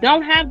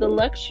don't have the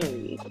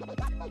luxury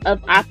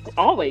of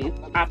always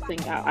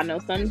opting out. I know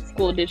some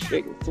school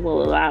districts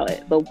will allow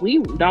it, but we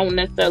don't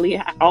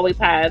necessarily always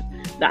have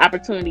the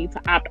opportunity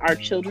to opt our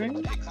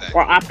children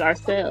or opt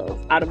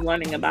ourselves out of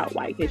learning about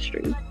white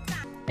history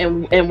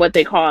and what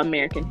they call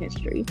American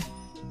history.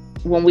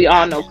 When we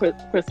all know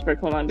Christopher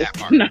Columbus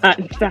did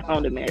not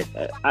found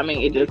America. I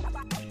mean,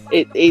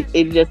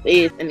 it just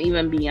is, and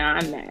even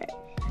beyond that.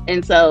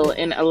 And so,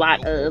 and a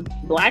lot of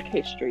Black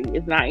history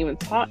is not even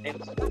taught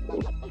in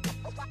schools.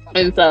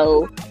 And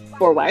so,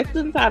 for white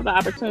students to have the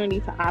opportunity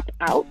to opt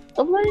out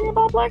of learning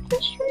about Black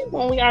history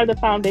when we are the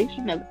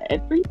foundation of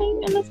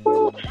everything in this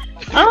world,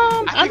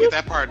 I think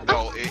that part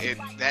though,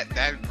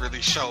 that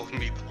really showed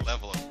me the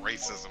level of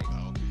racism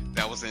though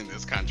that was in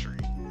this country.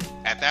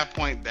 at that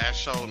point, that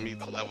showed me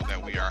the level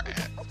that we are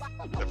at.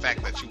 The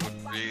fact that you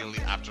would really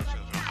opt your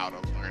children out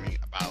of learning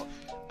about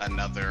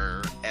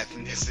another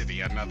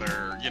ethnicity,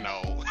 another,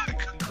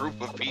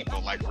 group of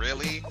people. Like,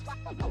 really?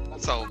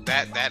 So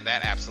that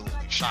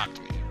absolutely shocked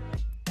me.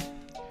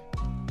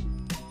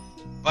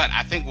 But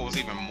I think what was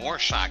even more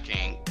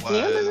shocking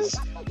was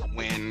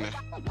when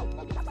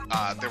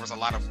there was a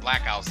lot of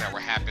blackouts that were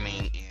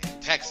happening in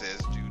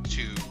Texas due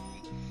to,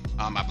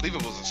 I believe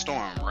it was a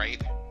storm,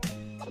 right?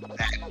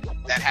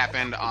 That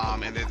happened,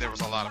 and there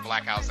was a lot of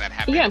blackouts that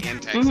happened in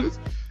Texas.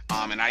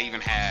 And I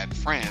even had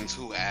friends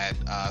who had,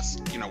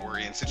 were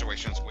in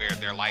situations where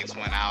their lights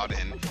went out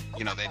and,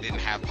 they didn't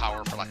have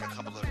power for like a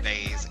couple of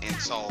days. And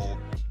so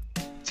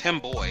Tim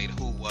Boyd,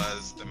 who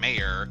was the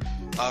mayor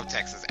of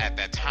Texas at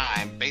that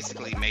time,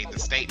 basically made the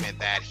statement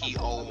that he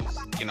owes,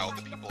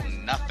 the people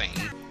nothing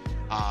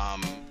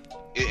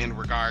in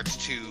regards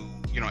to,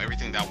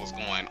 everything that was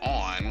going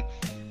on.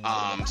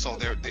 So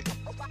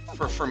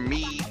for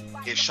me,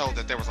 it showed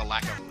that there was a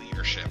lack of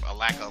leadership, a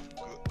lack of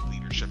good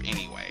leadership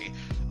anyway,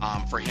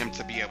 for him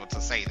to be able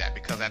to say that,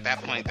 because at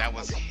that point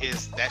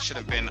that should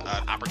have been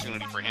an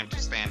opportunity for him to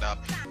stand up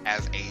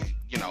as a,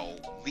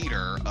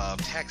 leader of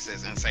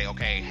Texas and say,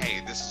 okay,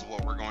 hey, this is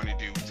what we're going to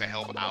do to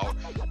help out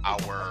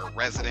our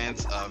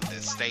residents of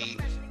this state.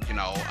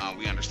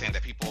 We understand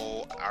that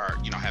people are,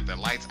 have their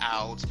lights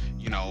out,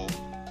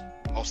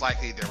 most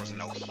likely there was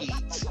no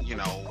heat,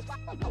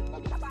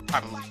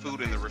 probably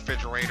food in the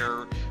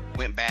refrigerator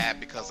went bad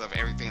because of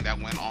everything that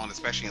went on,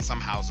 especially in some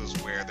houses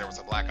where there was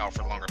a blackout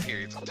for longer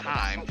periods of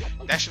time.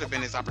 That should have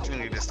been his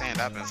opportunity to stand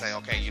up and say,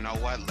 okay, you know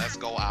what, let's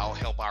go out,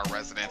 help our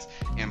residents,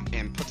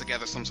 and put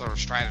together some sort of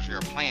strategy or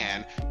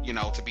plan,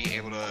 to be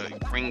able to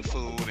bring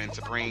food and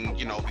to bring,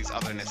 these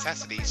other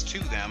necessities to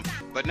them.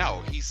 But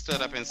no, he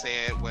stood up and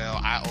said, well,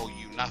 I owe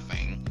you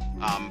nothing.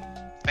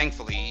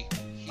 Thankfully,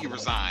 he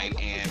resigned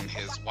and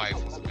his wife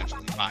was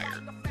eventually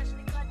fired.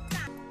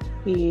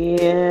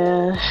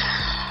 Yeah.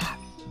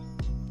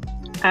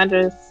 I'm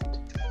just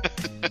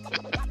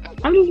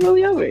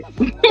really over it.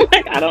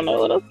 Like, I don't know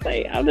what else to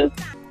say. I'm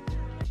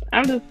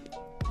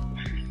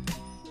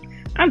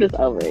just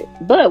over it.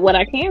 But what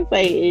I can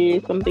say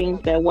is some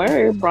things that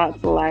were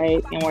brought to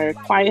light and were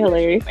quite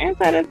hilarious and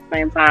sad at the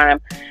same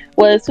time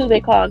was who they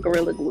call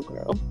Gorilla Glue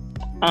Girl.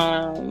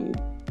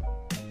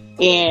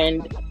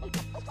 And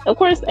of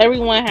course,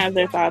 everyone has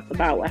their thoughts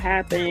about what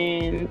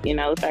happened.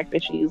 The fact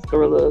that she used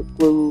Gorilla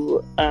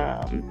Glue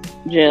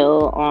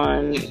gel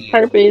on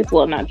purpose.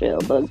 Well, not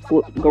gel, but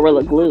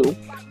Gorilla Glue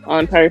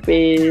on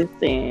purpose.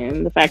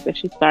 And the fact that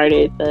she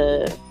started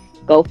the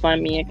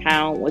GoFundMe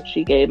account, which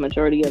she gave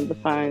majority of the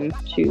funds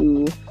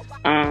to,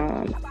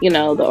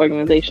 the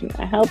organization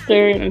that helped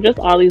her. And just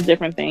all these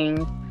different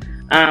things.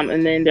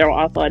 And then there were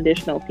also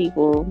additional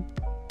people,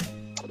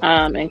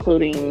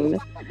 including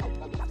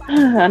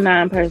a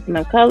non-person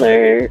of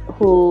color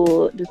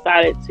who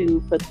decided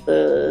to put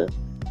the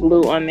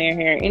glue on their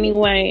hair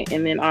anyway,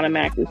 and then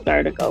automatically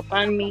started a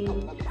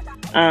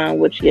GoFundMe,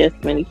 which yes,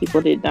 many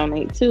people did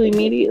donate to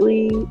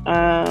immediately.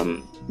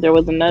 There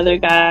was another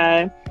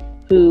guy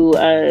who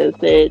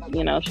said,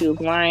 she was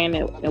lying,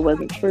 it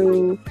wasn't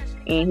true,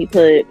 and he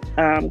put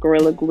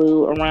Gorilla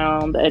Glue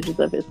around the edges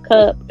of his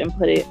cup and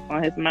put it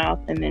on his mouth,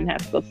 and then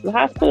had to go to the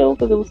hospital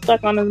because it was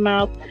stuck on his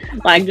mouth.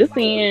 Like, just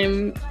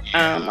seeing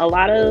a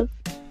lot of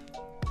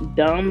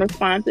dumb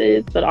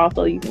responses, but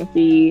also you can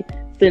see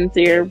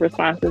sincere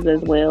responses as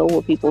well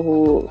with people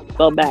who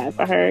felt bad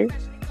for her,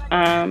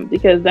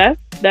 because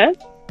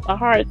that's a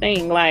hard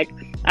thing. Like,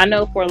 I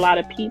know for a lot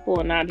of people,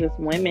 and not just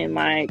women,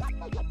 like,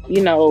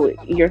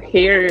 your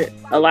hair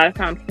a lot of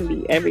times can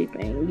be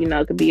everything.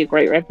 It could be a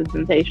great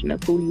representation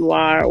of who you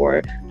are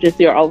or just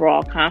your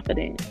overall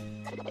confidence,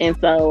 and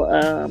so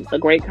a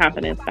great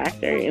confidence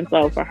factor. And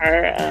so for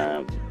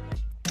her,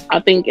 I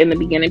think in the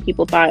beginning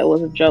people thought it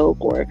was a joke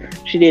or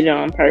she did it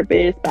on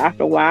purpose, but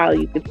after a while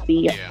you could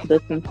see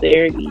the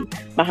sincerity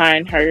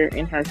behind her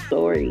and her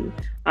story,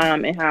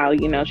 and how,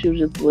 she was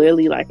just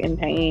really like in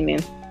pain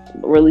and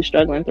really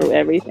struggling through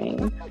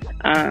everything.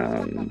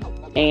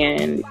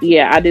 And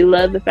yeah, I do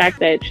love the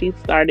fact that she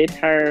started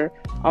her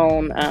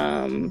own,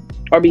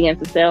 or began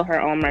to sell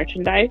her own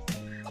merchandise.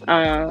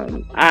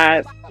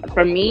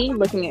 For me,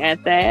 looking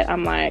at that,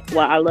 I'm like,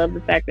 well, I love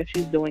the fact that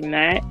she's doing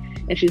that.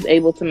 And she's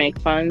able to make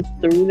funds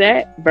through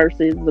that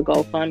versus the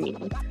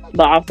GoFundMe.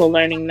 But also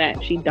learning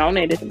that she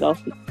donated to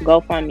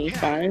GoFundMe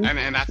funds.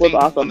 And I think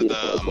one of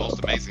the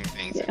most amazing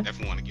things, I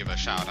definitely want to give a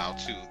shout out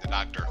to the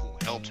doctor who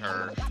helped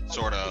her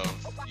sort of,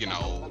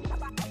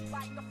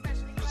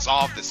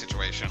 resolve the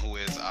situation, who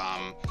is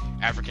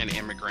African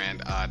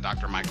immigrant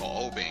Dr.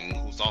 Michael Obing,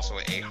 who's also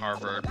a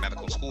Harvard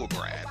Medical School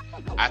grad.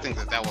 I think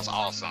that was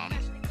awesome.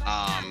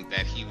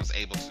 That he was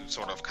able to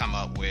sort of come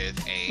up with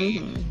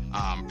a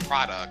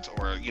product,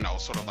 or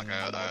sort of like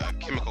a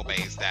chemical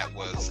base that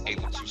was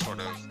able to sort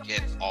of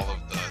get all of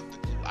the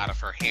glue out of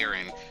her hair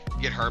and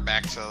get her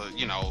back to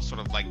sort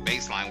of like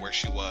baseline where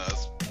she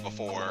was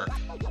before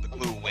the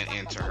glue went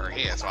into her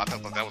hair. So I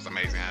thought that was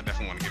amazing. I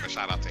definitely want to give a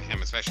shout out to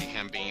him, especially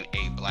him being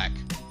a black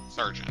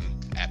surgeon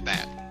at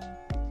that.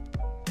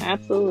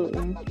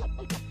 Absolutely.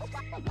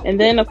 And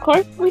then, of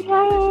course, we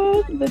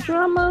had the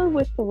drama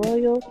with the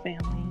royal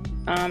family.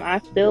 I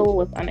still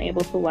was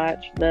unable to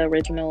watch the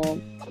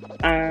original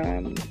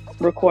um,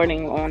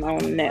 recording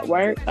on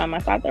network. I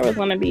thought there was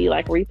going to be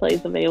like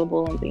replays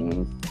available and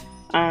things,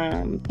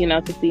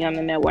 to see on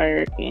the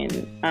network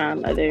and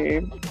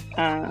other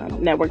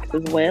networks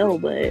as well.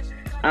 But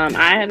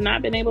I have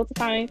not been able to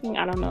find anything.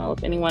 I don't know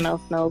if anyone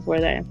else knows where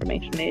that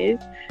information is.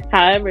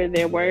 However,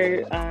 there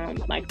were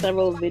like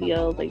several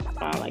videos like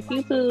on like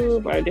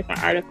YouTube or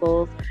different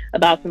articles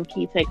about some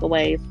key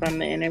takeaways from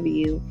the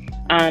interview.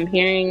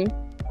 Hearing,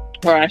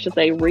 or I should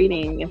say,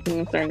 reading and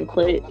seeing certain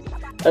clips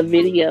of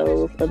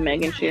videos of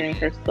Meghan sharing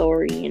her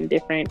story in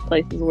different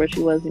places where she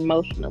was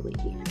emotionally.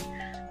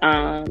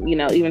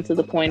 Even to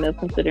the point of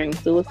considering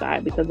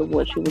suicide because of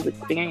what she was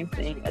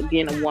experiencing.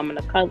 Again, a woman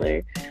of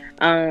color,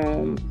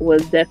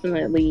 was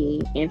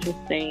definitely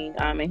interesting.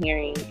 And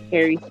hearing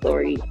Harry's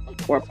story,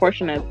 or a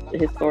portion of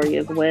his story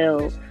as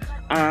well,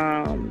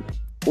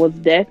 was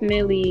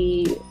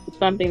definitely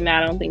something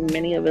that I don't think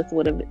many of us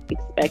would have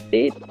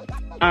expected.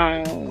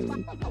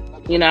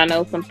 I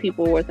know some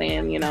people were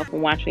saying,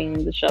 from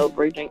watching the show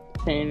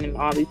Bridgerton and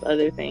all these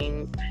other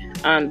things,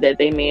 that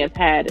they may have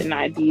had an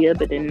idea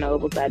but didn't know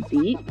it was that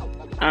deep,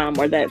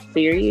 or that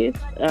serious,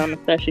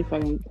 especially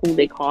from who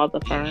they call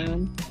the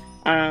firm,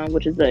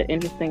 which is an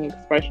interesting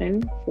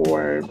expression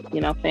for,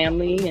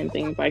 family and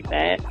things like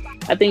that.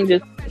 I think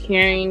just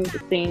hearing,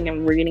 seeing,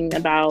 and reading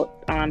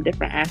about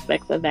different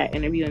aspects of that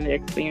interview and their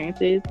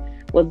experiences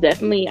was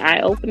definitely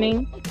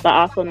eye-opening, but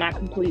also not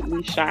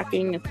completely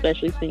shocking,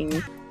 especially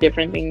seeing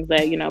different things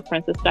that,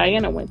 Princess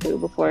Diana went through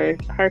before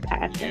her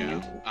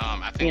passing.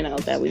 I think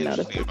that we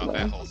noticed as about well.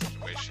 that whole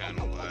situation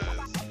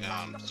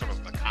was sort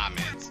of the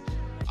comments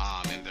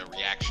and the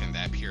reaction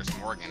that Piers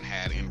Morgan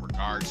had in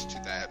regards to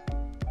that,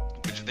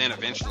 which then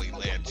eventually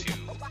led to,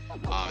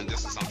 and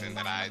this is something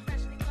that I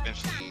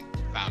eventually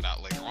found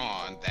out later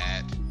on,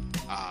 that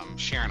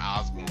Sharon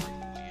Osbourne,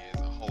 who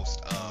is a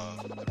host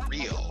of The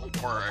Real,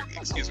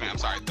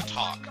 The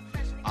Talk,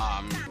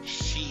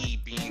 she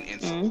being in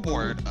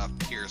support of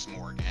Piers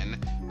Morgan,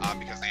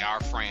 because they are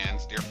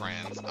friends, dear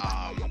friends,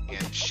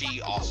 and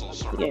she also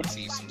sort of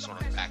received some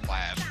sort of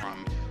backlash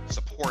from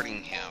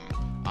supporting him.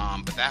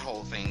 But that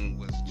whole thing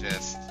was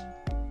just,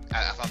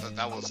 I thought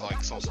that was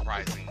like so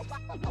surprising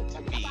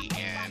to me,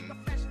 and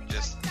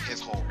just his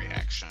whole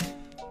reaction.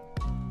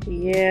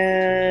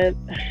 Yeah.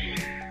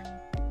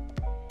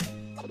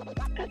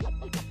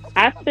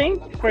 I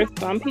think for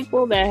some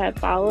people that have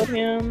followed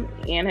him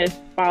and has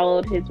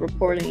followed his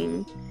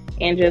reporting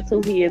and just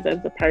who he is as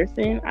a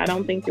person, I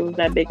don't think it was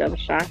that big of a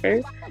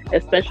shocker.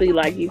 Especially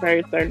like you've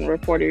heard certain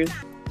reporters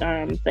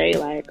say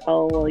like,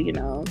 oh well,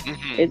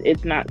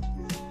 it's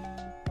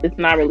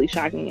not really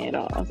shocking at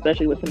all,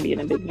 especially with him being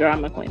a big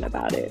drama queen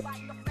about it.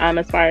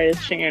 As far as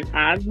Sharon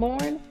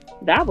Osbourne,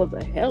 that was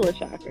a hella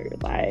shocker.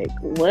 Like,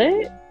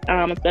 what?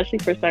 Especially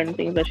for certain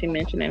things that she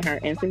mentioned in her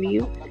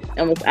interview,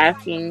 and was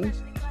asking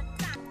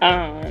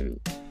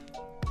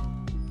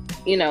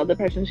the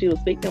person she was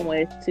speaking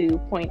with to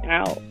point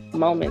out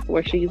moments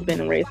where she's been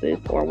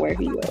racist or where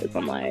he was.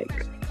 I'm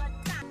like,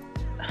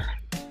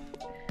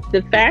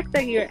 the fact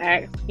that you're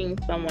asking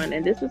someone,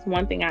 and this is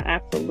one thing I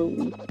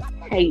absolutely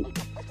hate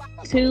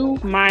to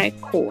my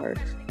core,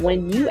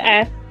 when you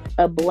ask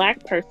a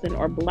black person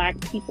or black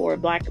people or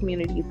black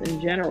communities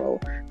in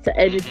general to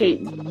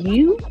educate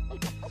you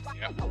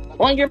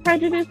on your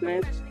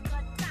prejudiceness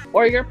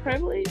or your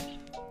privilege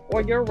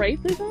or your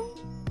racism.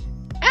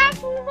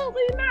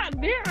 Absolutely not.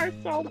 There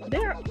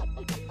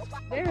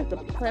is a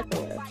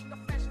plethora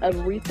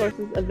of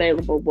resources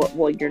available.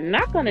 What you're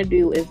not going to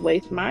do is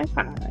waste my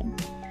time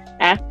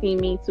asking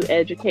me to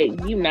educate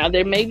you. Now,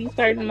 there may be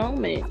certain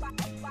moments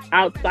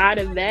outside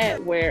of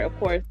that where, of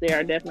course, there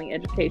are definitely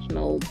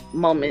educational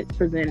moments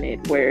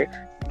presented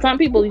where some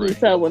people you can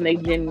tell when they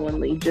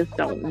genuinely just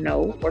don't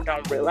know or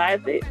don't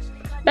realize it.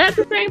 But at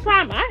the same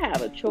time, I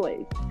have a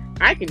choice.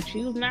 I can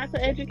choose not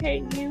to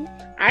educate you.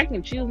 I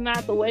can choose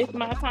not to waste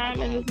my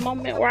time in this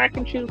moment, or I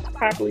can choose to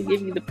properly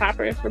give you the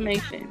proper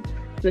information.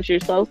 Since you're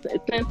so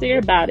sincere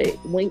about it,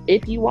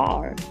 if you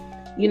are,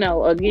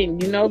 again,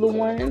 the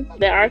ones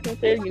that are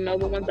sincere,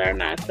 the ones that are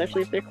not,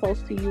 especially if they're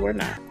close to you or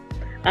not.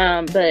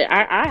 But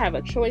I have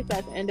a choice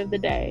at the end of the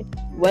day,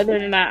 whether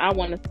or not I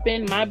want to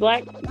spend my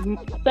black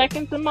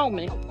seconds and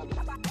moments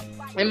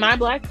in my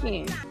black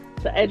skin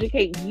to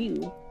educate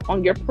you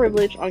on your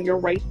privilege, on your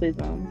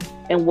racism,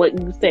 and what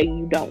you say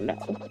you don't know.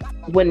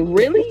 When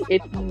really,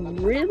 if you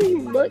really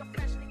look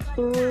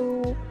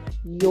through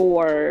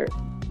your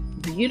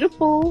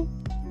beautiful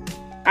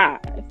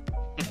eyes,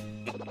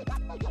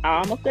 I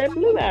almost said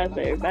blue eyes, but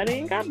everybody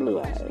ain't got blue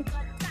eyes.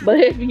 But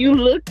if you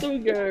look through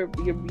your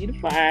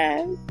beautiful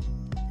eyes,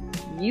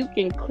 you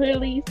can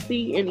clearly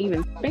see and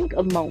even think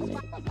of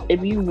moments.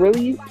 If you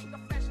really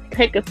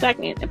take a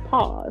second and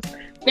pause,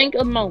 think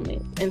of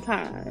moments in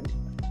time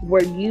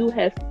where you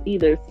have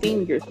either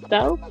seen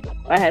yourself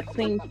or have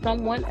seen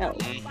someone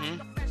else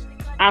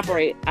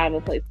operate out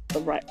of a place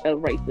of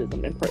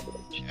racism and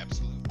privilege.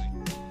 Absolutely.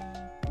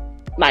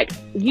 Like,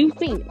 you've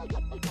seen it.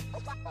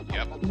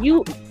 Yep.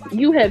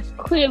 You have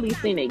clearly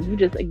seen it. You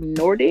just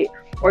ignored it,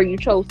 or you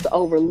chose to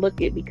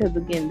overlook it because,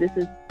 again, this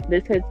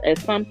has at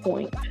some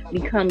point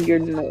become your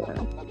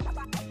norm.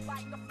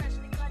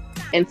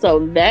 And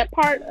so that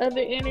part of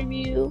the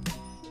interview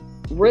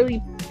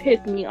really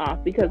pissed me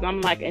off, because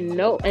I'm like, and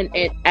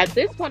at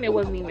this point it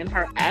wasn't even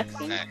her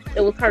asking,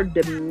 it was her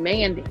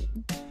demanding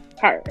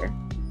her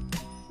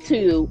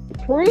to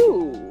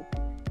prove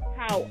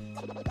how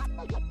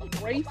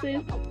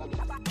racist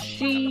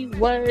she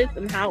was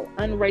and how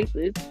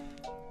unracist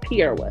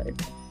Pierre was.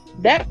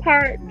 That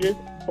part just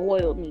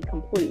boiled me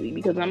completely,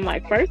 because I'm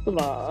like, first of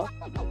all,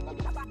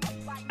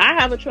 I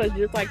have a choice,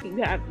 just like you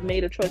have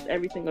made a choice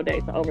every single day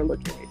to overlook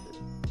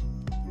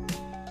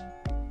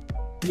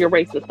your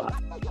racist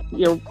thoughts,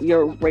 your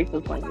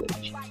racist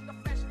language.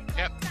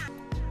 Yep.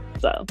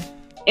 So,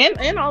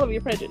 and all of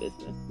your prejudice.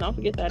 Don't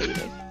forget that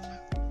either.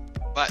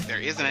 But there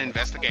is an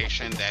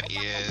investigation that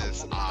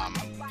is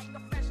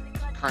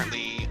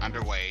currently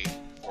underway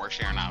for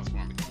Sharon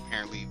Osbourne, because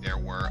apparently there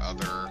were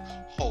other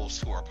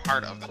hosts who are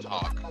part of the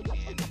talk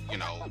in,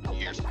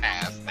 years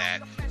past that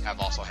have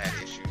also had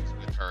issues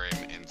with her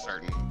and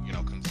certain,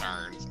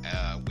 concerns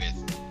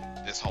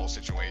with this whole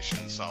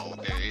situation. So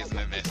there is an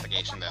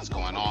investigation that's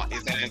going on.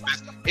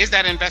 Is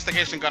that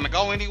investigation going to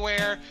go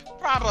anywhere?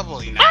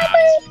 Probably not.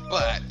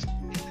 But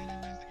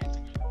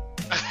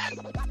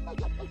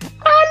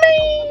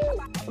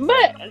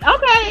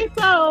okay,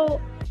 so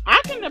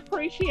I can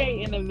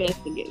appreciate an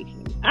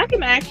investigation. I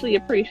can actually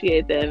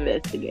appreciate the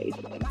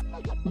investigation.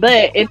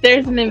 But if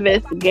there's an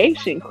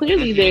investigation,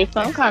 clearly there's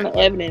some kind of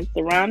evidence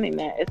surrounding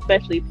that,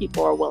 especially if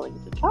people are willing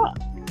to talk.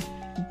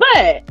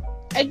 But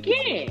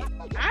again,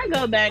 I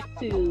go back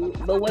to,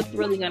 but what's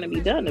really going to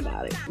be done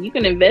about it? You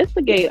can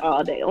investigate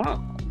all day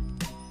long.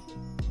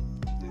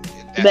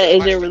 But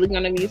is there really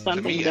going to be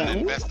something done? An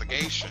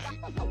investigation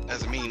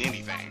doesn't mean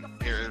anything.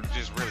 It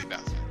just really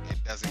doesn't.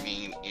 It doesn't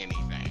mean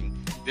anything.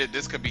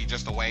 This could be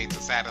just a way to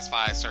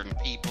satisfy certain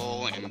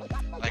people, and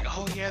like,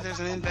 oh yeah,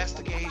 there's an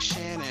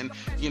investigation, and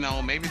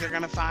maybe they're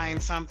gonna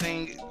find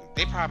something.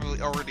 They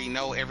probably already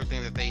know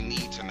everything that they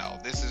need to know.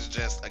 This is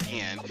just,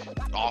 again,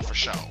 all for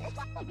show.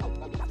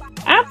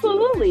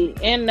 Absolutely.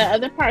 And the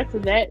other part to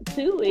that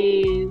too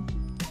is,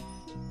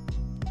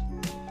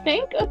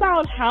 think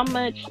about how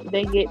much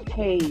they get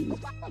paid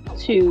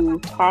to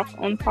talk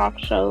on talk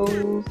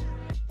shows,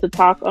 to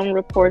talk on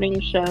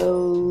reporting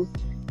shows,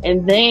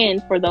 and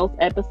then for those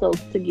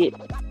episodes to get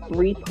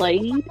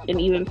replayed and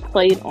even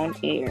played on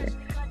air.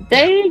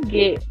 They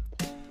get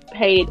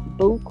paid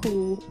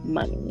buku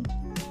money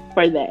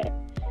for that.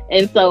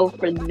 And so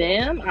for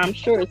them, I'm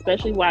sure,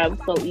 especially why it was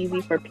so easy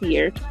for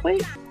Pierre to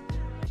quit.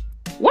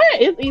 One,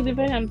 it's easy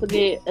for him to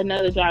get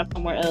another job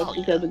somewhere else,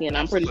 because again,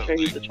 I'm pretty sure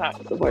he's a Trump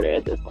supporter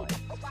at this point.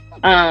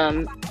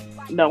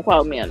 Don't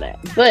quote me on that,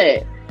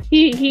 but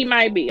he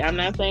might be. I'm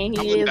not saying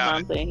he is.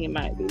 I'm saying he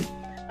might be.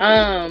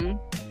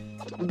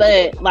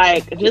 But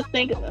like, just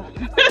think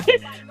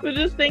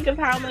of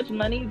how much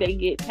money they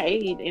get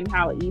paid and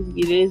how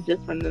easy it is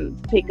just for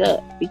them to pick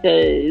up,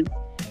 because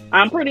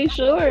I'm pretty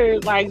sure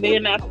like they're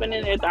not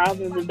spending their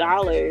thousands of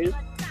dollars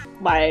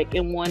like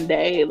in one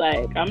day.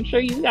 Like, I'm sure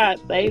you got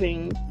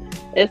savings.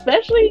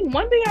 Especially,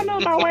 one thing I know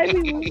about white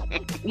people,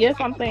 yes,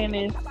 I'm saying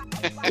this.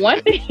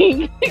 One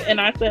thing, and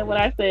I said what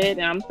I said,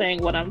 and I'm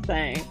saying what I'm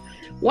saying.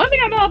 One thing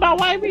I know about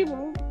white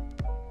people,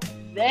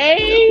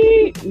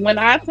 when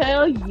I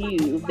tell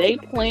you, they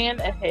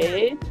plan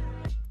ahead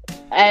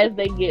as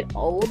they get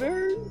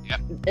older,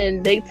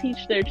 and they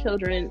teach their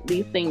children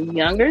these things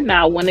younger.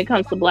 Now, when it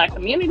comes to Black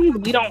communities,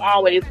 we don't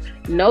always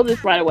know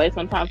this right away.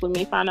 Sometimes we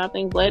may find out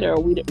things later, or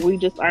we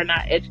just are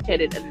not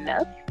educated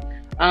enough.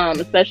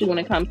 Especially when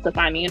it comes to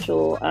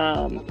financial,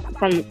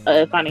 from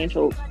a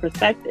financial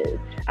perspective.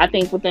 I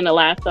think within the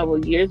last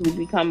several years, we've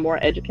become more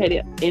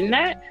educated in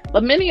that,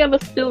 but many of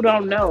us still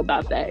don't know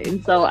about that.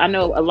 And so I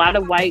know a lot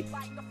of white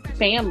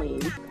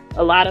families,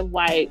 a lot of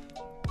white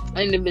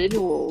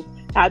individuals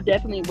have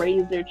definitely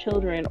raised their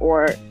children,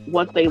 or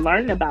once they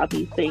learn about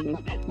these things,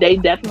 they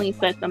definitely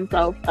set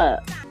themselves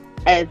up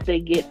as they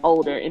get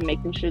older and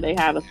making sure they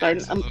have a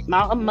certain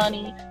amount of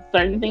money,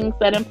 certain things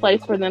set in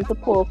place for them to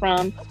pull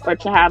from, or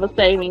to have a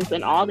savings,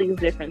 and all these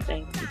different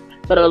things.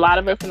 But a lot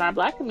of us in our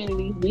Black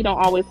communities, we don't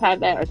always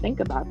have that or think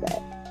about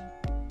that.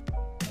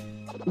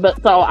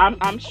 But so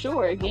I'm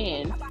sure,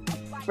 again,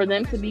 for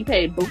them to be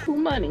paid buku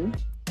money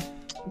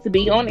to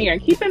be on air,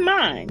 and keep in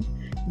mind,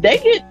 they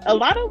get a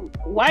lot of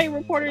white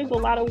reporters, a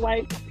lot of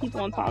white people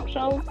on talk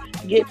shows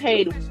get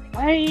paid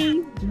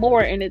way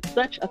more, and it's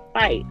such a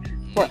fight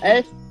for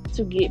us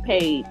to get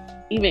paid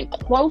even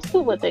close to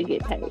what they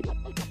get paid.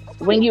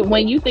 When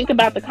you think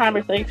about the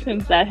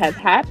conversations that have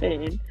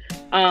happened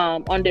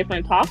on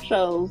different talk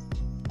shows,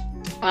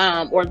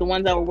 or the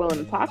ones that were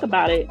willing to talk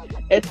about it,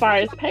 as far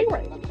as pay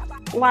rates,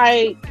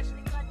 like,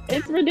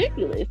 it's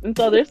ridiculous. And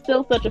so there's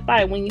still such a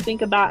fight. When you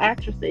think about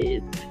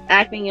actresses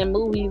acting in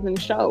movies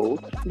and shows,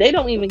 they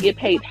don't even get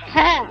paid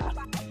half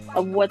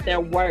of what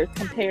they're worth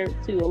compared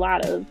to a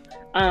lot of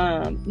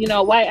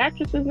white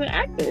actresses and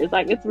actors.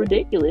 Like, it's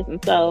ridiculous.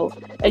 And so,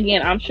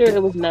 again, I'm sure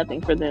it was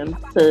nothing for them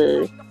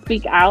to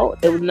speak out.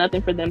 It was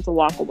nothing for them to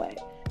walk away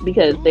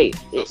because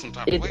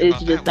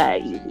it's just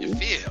that easy.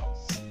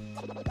 Feels.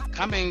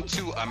 Coming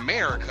to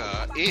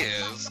America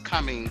is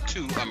coming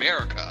to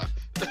America.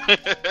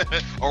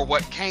 Or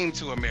what came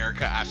to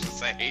America, I should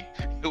say,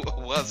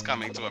 was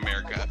Coming to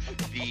America,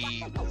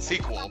 the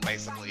sequel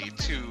basically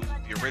to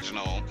the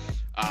original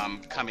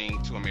Coming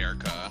to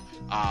America.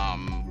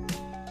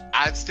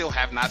 I still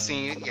have not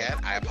seen it yet.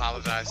 I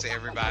apologize to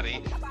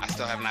everybody. I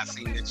still have not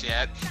seen it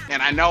yet.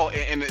 And I know,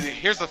 and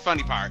here's the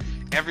funny part.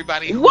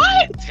 Everybody who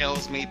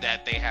tells me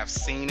that they have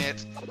seen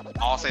it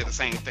all say the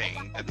same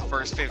thing. That the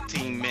first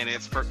 15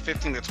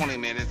 to 20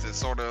 minutes is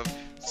sort of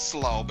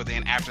slow, but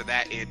then after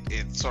that,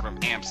 it sort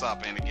of amps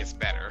up and it gets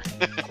better.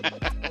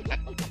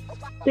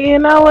 You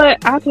know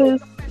what? I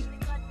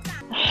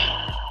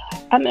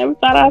never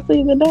thought I'd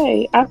see the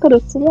day. I could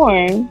have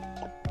sworn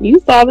you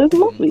saw this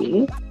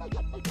movie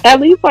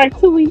at least like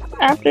 2 weeks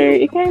after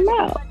it came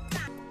out.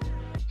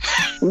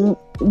 I'm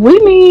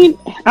going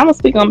to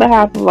speak on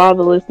behalf of all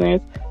the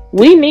listeners.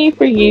 We need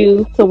for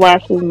you to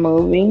watch this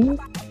movie.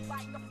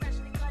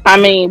 I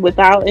mean,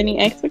 without any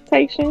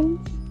expectations,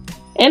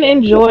 and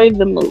enjoy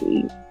the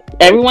movie.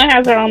 Everyone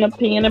has their own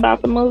opinion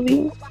about the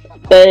movie,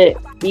 but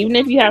even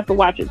if you have to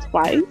watch it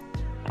twice,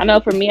 I know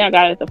for me, I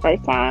got it the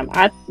first time.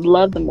 I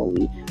love the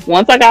movie.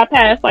 Once I got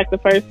past like the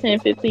first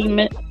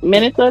 10-15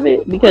 minutes of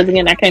it, because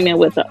again, I came in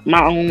with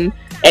my own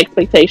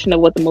expectation of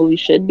what the movie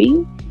should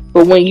be.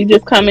 But when you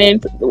just come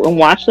in and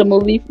watch the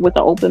movie with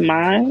an open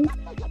mind,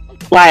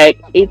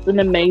 like, it's an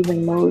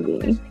amazing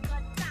movie.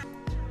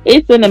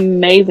 It's an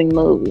amazing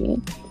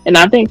movie. And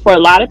I think for a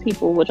lot of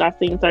people, which I've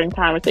seen certain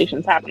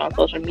conversations happen on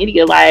social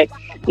media, like,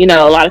 a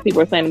lot of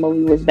people are saying the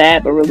movie was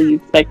bad, but really you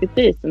expected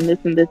this and this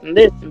and this and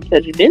this, and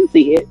because you didn't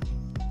see it,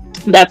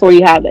 that's where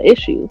you have the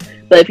issue.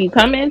 But if you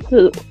come in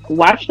to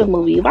watch the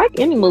movie, like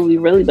any movie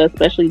really, but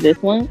especially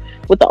this one,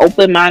 with the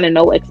open mind and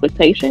no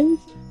expectations,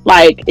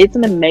 like, it's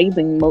an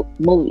amazing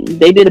movie.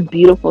 They did a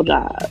beautiful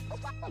job.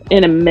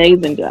 An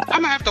amazing job.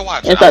 I'm gonna have to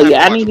watch it. And so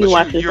I need to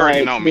watch it. You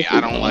already know me.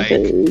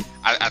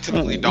 I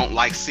typically don't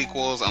like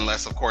sequels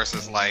unless, of course,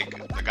 it's like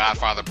The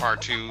Godfather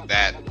Part 2.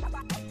 That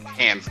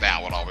hands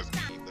down would always be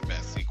the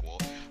best sequel.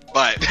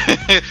 But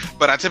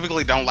but I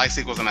typically don't like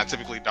sequels, and I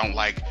typically don't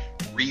like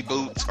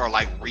reboots or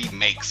like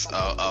remakes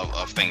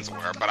of things.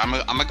 But I'm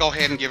gonna go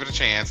ahead and give it a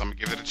chance. I'm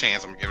gonna give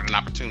it an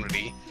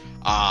opportunity.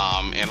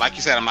 And like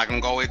you said, I'm not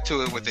gonna go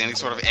into it with any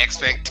sort of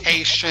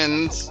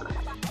expectations.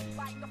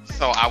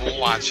 So I will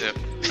watch it.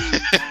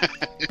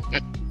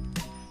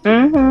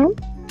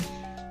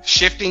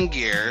 Shifting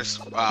gears,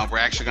 we're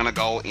actually going to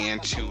go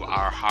into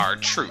our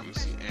hard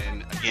truths.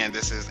 And again,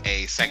 this is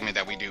a segment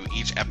that we do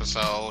each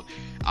episode.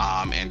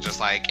 And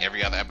just like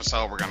every other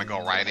episode, we're going to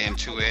go right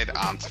into it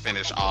to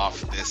finish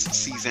off this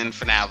season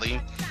finale.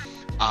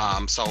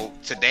 So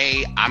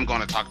today I'm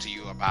going to talk to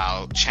you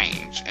about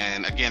change.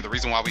 And again, the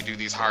reason why we do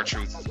these hard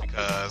truths is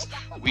because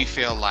we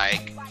feel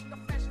like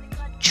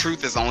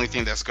truth is the only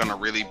thing that's going to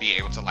really be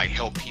able to like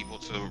help people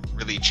to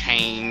really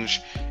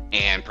change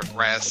and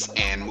progress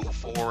and move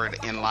forward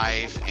in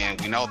life. And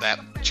we know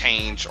that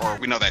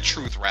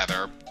truth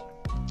rather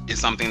is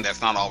something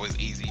that's not always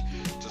easy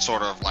to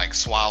sort of like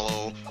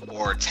swallow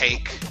or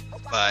take,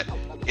 but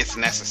it's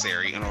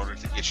necessary in order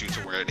to get you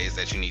to where it is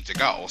that you need to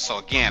go. So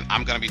again,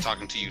 I'm going to be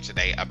talking to you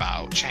today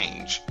about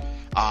change.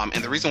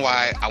 And the reason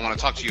why I want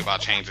to talk to you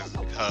about change is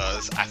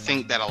because I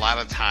think that a lot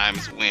of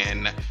times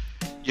when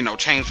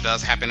change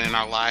does happen in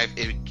our life,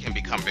 it can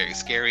become very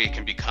scary. It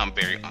can become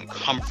very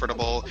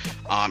uncomfortable.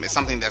 It's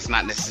something that's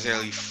not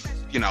necessarily,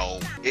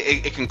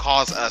 it can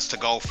cause us to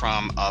go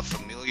from a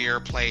familiar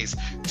place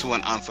to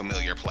an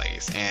unfamiliar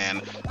place.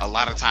 And a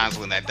lot of times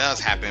when that does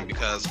happen,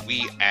 because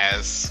we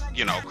as,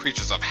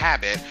 creatures of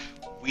habit,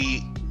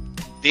 we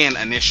then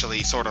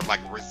initially sort of like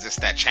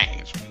resist that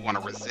change. We want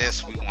to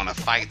resist, we want to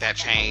fight that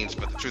change.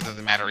 But the truth of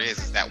the matter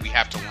is that we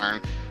have to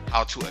learn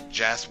how to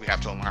adjust. We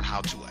have to learn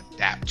how to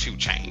adapt to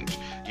change.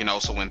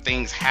 So when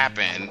things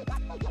happen,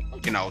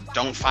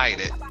 don't fight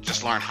it.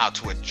 Just learn how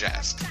to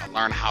adjust.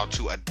 Learn how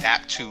to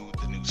adapt to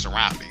the new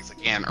surroundings.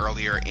 Again,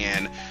 earlier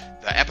in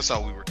the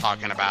episode, we were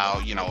talking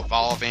about,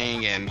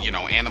 evolving and,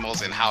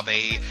 animals and how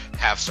they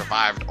have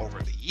survived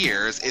over the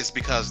years is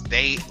because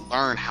they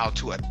learn how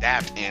to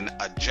adapt and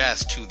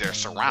adjust to their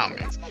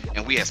surroundings.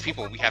 And we as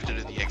people, we have to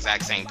do the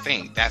exact same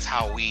thing. That's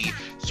how we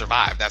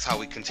survive. That's how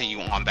we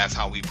continue on. That's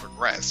how we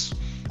progress.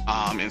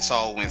 And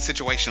so when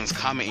situations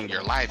come in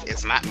your life,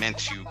 it's not meant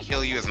to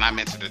kill you. It's not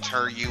meant to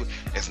deter you.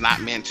 It's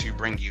not meant to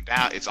bring you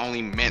down. It's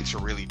only meant to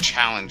really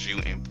challenge you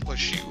and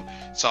push you.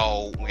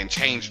 So when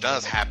change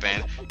does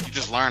happen, you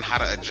just learn how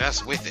to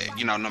adjust with it,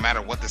 no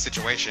matter what the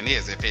situation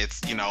is. If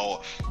it's,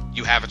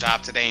 you have a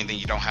job today and then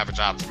you don't have a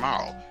job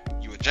tomorrow,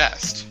 you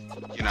adjust,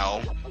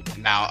 Now,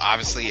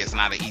 obviously, it's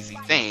not an easy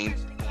thing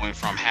going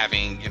from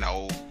having,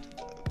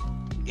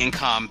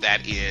 income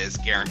that is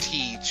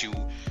guaranteed to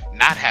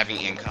not having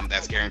income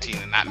that's guaranteed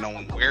and not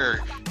knowing where,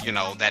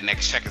 that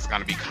next check is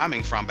going to be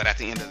coming from. But at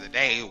the end of the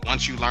day,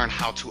 once you learn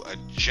how to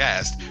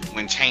adjust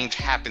when change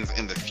happens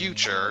in the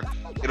future,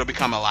 it'll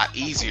become a lot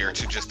easier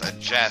to just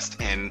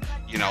adjust and,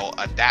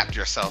 adapt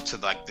yourself to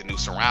like the new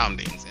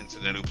surroundings and to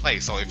the new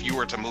place. So if you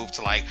were to move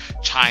to like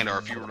China, or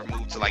if you were to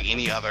move to like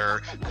any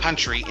other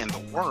country in the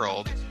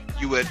world,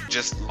 you would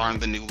just learn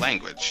the new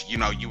language. You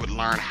would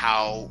learn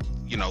how,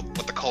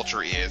 what the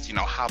culture is,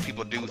 how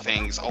people do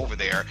things over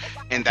there.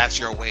 And that's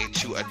your way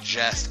to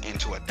adjust and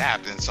to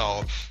adapt. And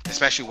so,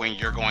 especially when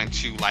you're going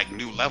to like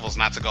new levels,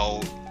 not to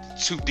go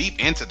too deep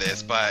into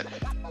this, but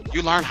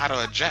you learn how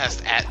to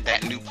adjust at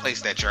that new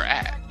place that you're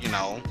at,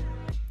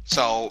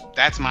 So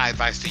that's my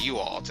advice to you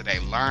all today.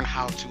 Learn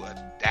how to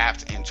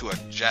adapt and to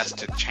adjust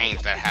to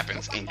change that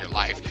happens in your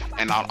life,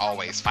 and not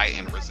always fight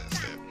and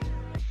resist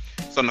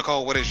it. So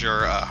Nicole, what is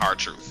your hard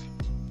truth?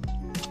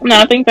 No,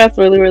 I think that's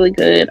really, really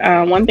good.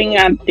 One thing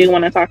I do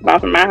want to talk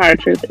about from my hard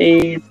truth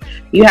is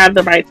you have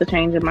the right to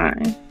change your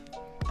mind.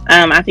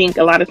 I think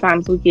a lot of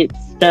times we get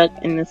stuck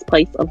in this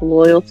place of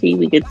loyalty.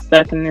 We get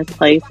stuck in this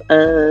place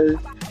of,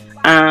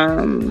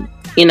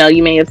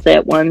 you may have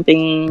said one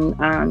thing,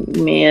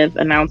 you may have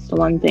announced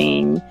one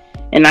thing,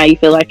 and now you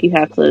feel like you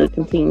have to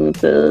continue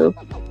to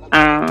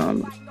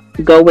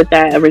go with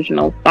that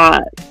original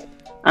thought.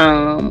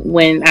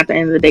 When at the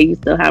end of the day, you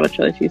still have a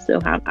choice, you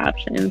still have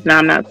options. Now,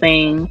 I'm not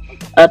saying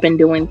up and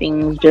doing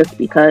things just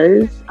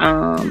because,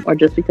 or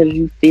just because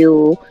you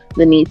feel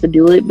the need to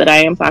do it, but I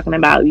am talking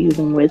about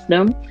using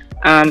wisdom.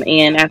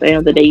 And at the end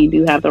of the day, you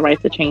do have the right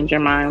to change your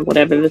mind,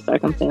 whatever the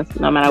circumstance,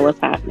 no matter what's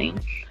happening,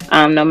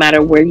 no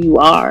matter where you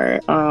are,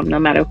 no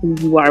matter who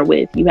you are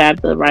with, you have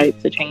the right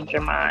to change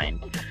your mind.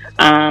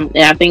 And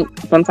I think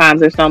sometimes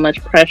there's so much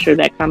pressure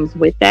that comes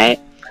with that.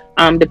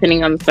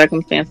 Depending on the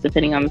circumstance,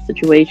 depending on the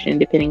situation,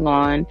 depending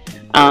on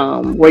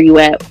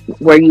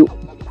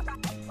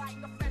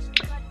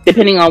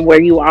depending on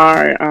where you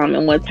are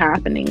and what's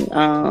happening.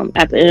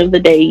 At the end of the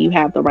day, you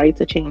have the right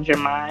to change your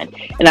mind.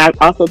 And I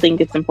also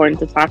think it's important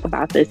to talk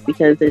about this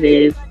because it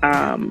is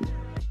a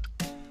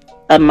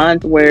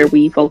month where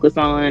we focus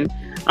on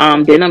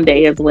Denim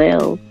Day as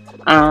well.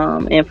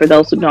 And for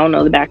those who don't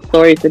know the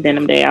backstory to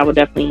Denim Day, I would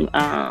definitely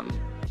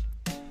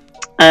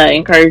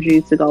encourage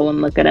you to go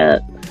and look it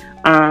up.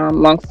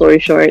 Long story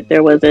short,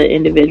 there was an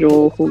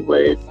individual who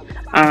was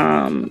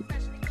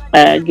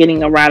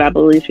getting a ride. I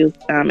believe she was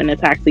in a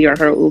taxi or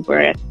her Uber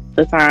at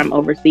the time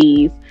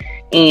overseas,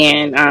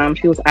 and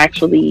she was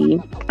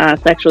actually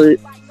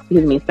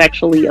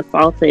sexually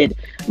assaulted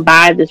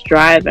by this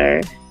driver.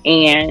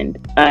 And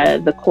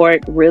the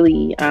court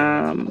really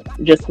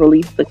just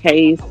released the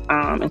case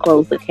and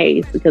closed the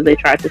case because they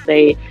tried to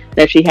say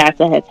that she had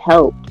to have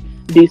helped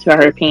due to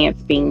her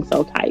pants being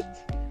so tight.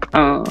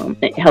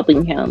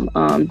 Helping him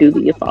do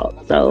the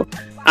assault. So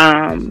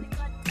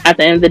at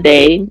the end of the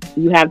day,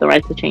 you have the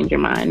right to change your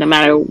mind, no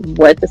matter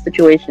what the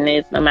situation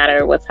is, no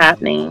matter what's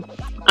happening,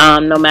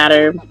 no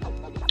matter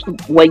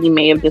what you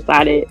may have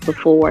decided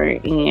before,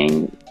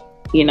 and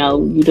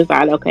you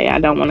decide, okay, I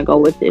don't want to go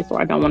with this,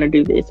 or I don't want to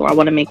do this, or I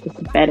want to make this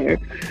better.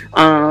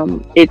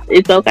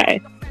 It's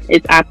okay.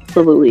 It's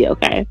absolutely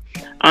okay.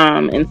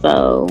 And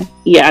so,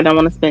 yeah, I don't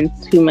want to spend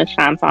too much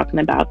time talking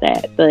about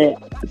that, but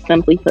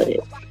simply put,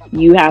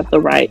 you have the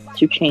right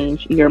to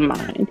change your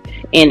mind.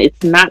 And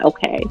it's not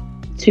okay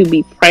to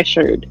be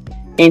pressured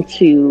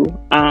into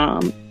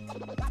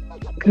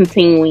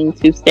continuing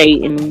to stay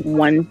in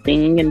one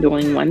thing and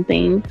doing one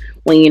thing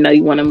when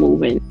you want to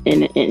move in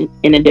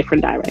a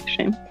different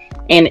direction.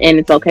 And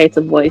it's okay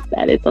to voice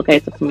that. It's okay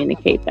to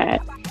communicate that.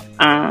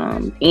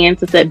 And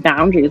to set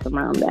boundaries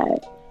around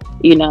that.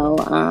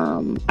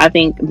 I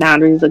think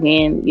boundaries,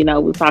 again,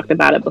 we talked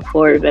about it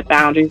before, that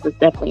boundaries is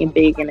definitely a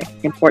big and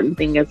important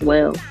thing as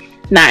well.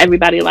 Not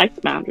everybody likes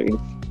boundaries.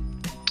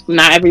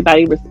 Not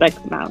everybody respects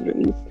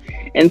boundaries.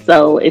 And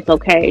so it's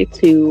okay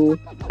to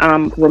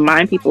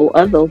remind people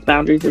of those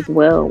boundaries as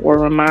well, or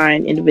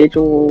remind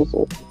individuals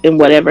in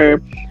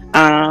whatever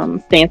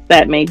stance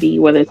that may be,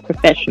 whether it's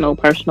professional,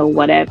 personal,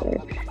 whatever.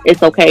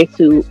 It's okay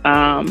to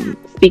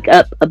speak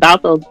up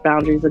about those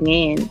boundaries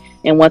again.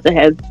 And once it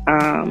has,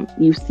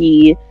 you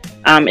see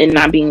it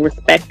not being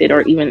respected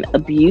or even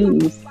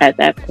abused at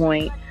that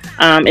point,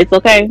 it's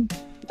okay.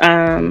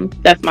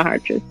 That's my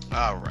hard truth.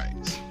 All right.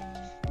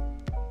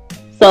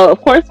 So, of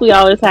course, we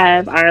always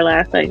have our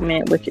last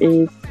segment, which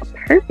is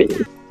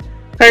purpose.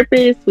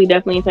 Purpose, we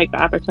definitely take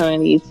the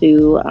opportunity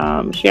to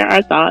share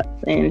our thoughts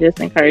and just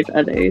encourage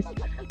others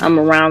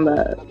around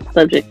the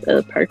subject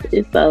of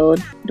purpose. So,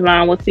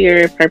 Devon, what's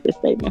your purpose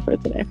statement for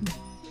today?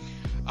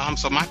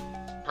 So my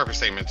purpose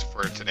statement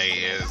for today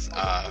is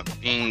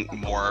being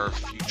more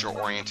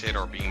future-oriented,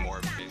 or being more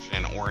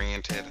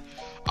vision-oriented.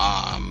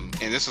 And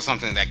this is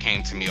something that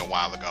came to me a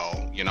while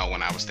ago,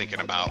 when I was thinking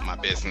about my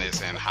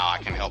business and how I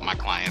can help my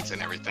clients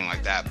and everything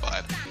like that.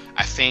 But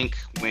I think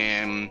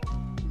when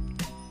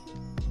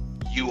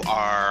you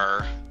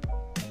are,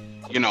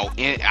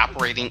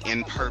 operating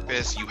in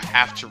purpose, you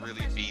have to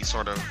really be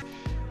sort of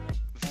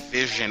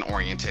vision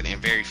oriented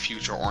and very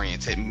future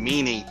oriented,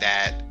 meaning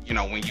that, you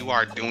know, when you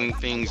are doing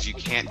things, you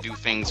can't do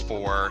things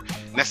for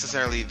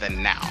necessarily the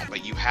now,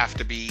 but you have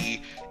to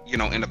be, you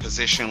know, in a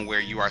position where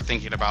you are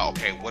thinking about,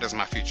 okay, what is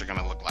my future going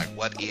to look like?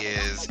 What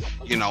is,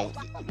 you know,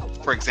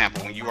 for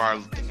example, when you are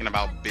thinking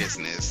about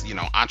business, you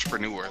know,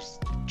 entrepreneurs,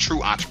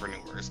 true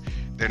entrepreneurs,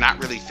 they're not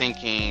really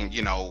thinking,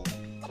 you know,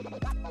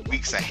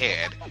 weeks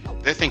ahead.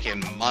 They're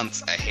thinking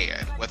months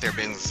ahead what their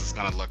business is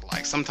going to look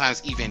like.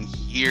 Sometimes even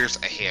years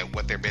ahead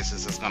what their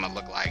business is going to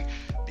look like,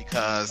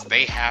 because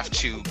they have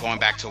to, going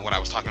back to what I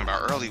was talking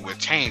about earlier with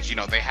change, you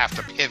know, they have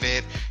to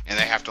pivot and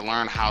they have to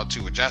learn how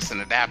to adjust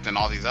and adapt and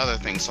all these other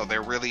things. So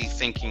they're really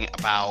thinking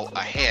about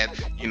ahead,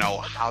 you know,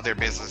 how their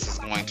business is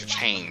going to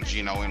change,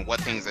 you know, and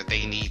what things that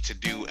they need to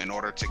do in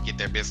order to get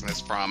their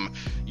business from,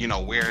 you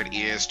know, where it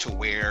is to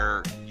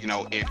where, you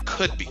know, it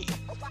could be,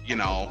 you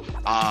know,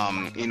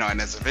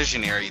 and as a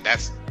visionary,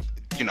 that's,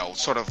 you know,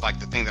 sort of like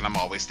the thing that I'm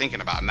always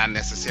thinking about, not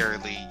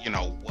necessarily, you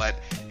know, what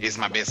is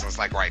my business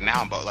like right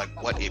now, but like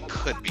what it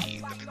could be,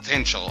 the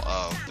potential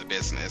of the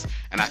business.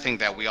 And I think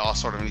that we all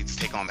sort of need to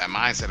take on that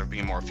mindset of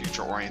being more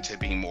future oriented,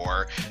 being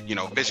more, you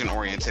know, vision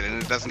oriented.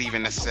 And it doesn't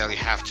even necessarily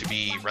have to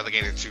be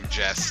relegated to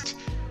just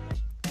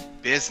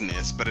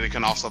business, but it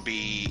can also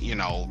be, you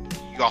know,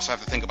 you also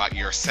have to think about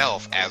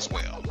yourself as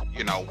well.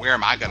 You know, where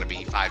am I going to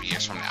be 5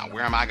 years from now?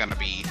 Where am I going to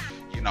be,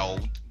 you know,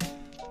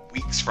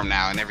 weeks from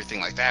now and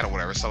everything like that or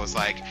whatever. So it's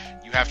like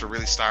you have to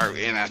really start,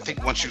 and I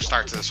think once you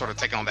start to sort of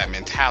take on that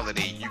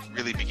mentality, you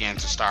really begin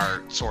to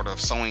start sort of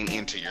sewing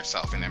into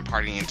yourself and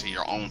imparting into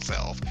your own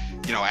self,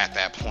 you know, at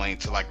that point,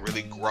 to like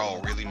really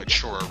grow, really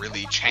mature,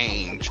 really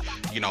change,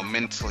 you know,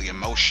 mentally,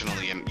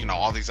 emotionally, and, you know,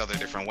 all these other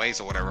different ways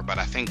or whatever. But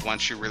I think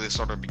once you really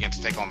sort of begin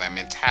to take on that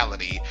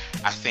mentality,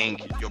 I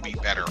think you'll be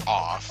better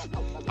off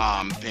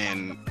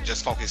than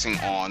just focusing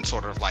on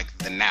sort of like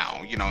the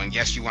now, you know. And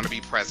yes, you want to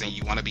be present,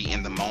 you want to be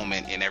in the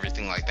moment and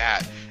everything like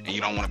that, and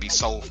you don't want to be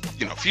so,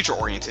 you know, future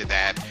oriented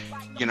that,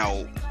 you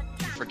know,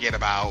 you forget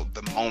about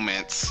the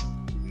moments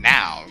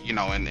now, you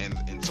know, and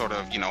sort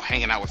of, you know,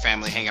 hanging out with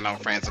family, hanging out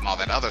with friends and all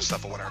that other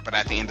stuff or whatever. But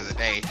at the end of the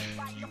day,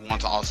 you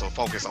want to also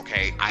focus,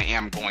 okay, I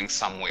am going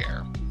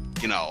somewhere,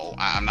 you know,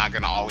 I'm not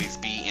going to always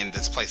be in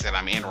this place that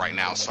I'm in right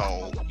now.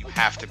 So you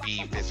have to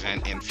be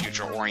vision and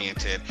future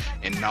oriented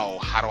and know,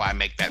 how do I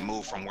make that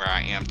move from where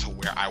I am to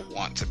where I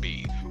want to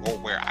be or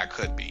where I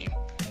could be.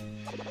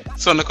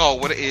 So Nicole,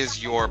 what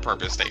is your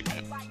purpose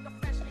statement?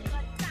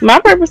 My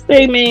purpose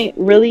statement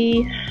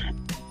really,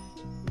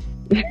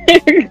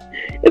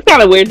 it's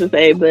kind of weird to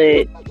say,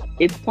 but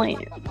it's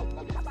plants.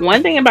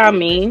 One thing about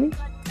me,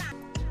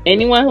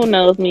 anyone who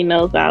knows me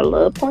knows that I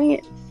love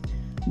plants,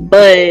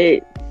 but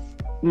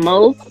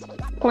most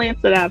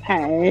plants that I've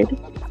had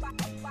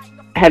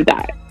have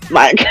died.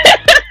 Like,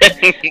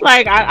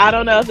 like I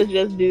don't know if it's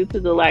just due to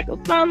the lack of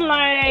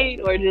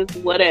sunlight or just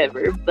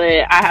whatever,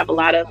 but I have a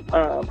lot of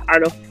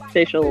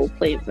artificial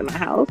plants in my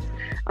house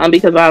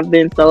because I've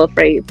been so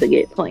afraid to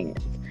get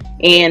plants.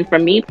 And for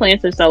me,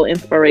 plants are so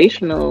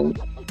inspirational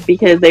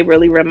because they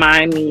really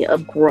remind me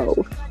of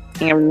growth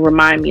and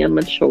remind me of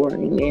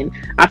maturing. And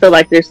I feel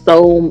like there's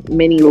so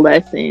many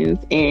lessons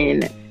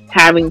in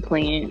having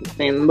plants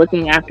and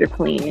looking after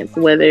plants,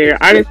 whether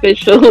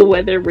artificial,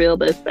 whether real,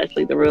 but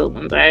especially the real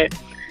ones, right?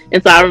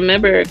 And so I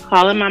remember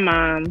calling my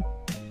mom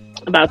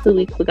about 2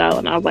 weeks ago,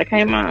 and I was like,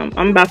 "Hey, Mom,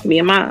 I'm about to be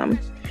a mom."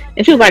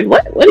 And she was like,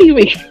 "What? What do you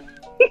mean?"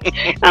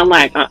 I'm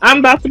like, "I'm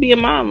about to be a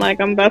mom. Like,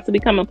 I'm about to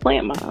become a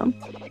plant mom."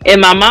 And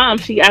my mom,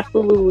 she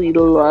absolutely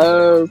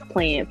loves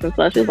plants. And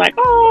so she's like,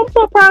 "Oh, I'm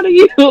so proud of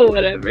you," or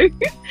whatever.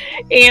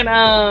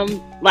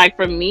 And, like,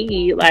 for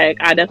me, like,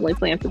 I definitely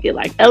plan to get,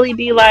 like,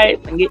 LED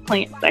lights and get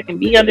plants that can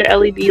be under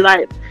LED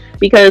lights.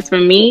 Because for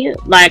me,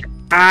 like,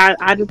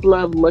 I just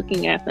love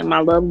looking at them. I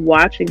love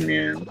watching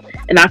them.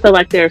 And I feel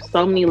like there are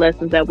so many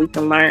lessons that we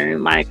can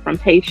learn, like from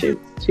patience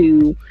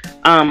to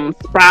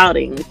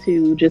sprouting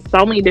to just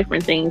so many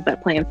different things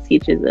that plants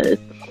teaches us.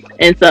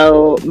 And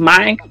so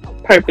my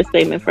purpose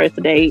statement for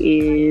today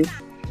is,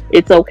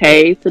 it's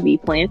okay to be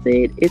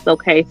planted. It's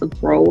okay to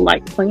grow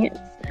like plants.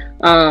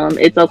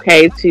 It's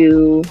okay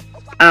to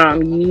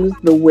use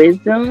the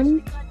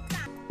wisdom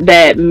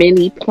that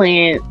many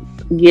plants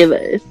give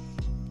us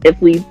if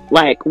we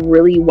like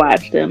really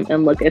watch them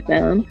and look at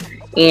them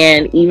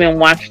and even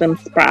watch them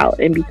sprout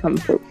and become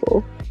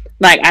fruitful.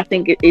 Like, I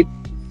think it's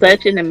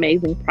such an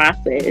amazing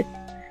process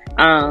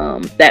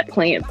that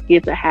plants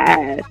get to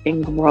have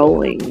in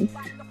growing.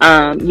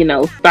 You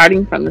know,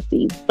 starting from the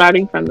seeds,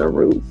 starting from the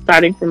roots,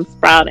 starting from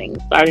sprouting,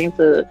 starting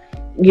to,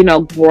 you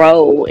know,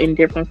 grow in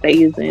different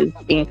phases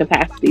and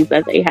capacities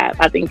that they have.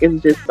 I think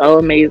it's just so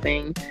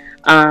amazing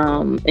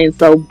and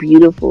so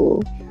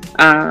beautiful.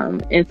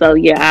 And so,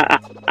 yeah,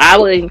 I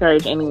would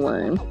encourage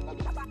anyone.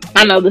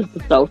 I know this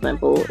is so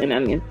simple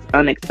and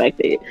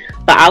unexpected,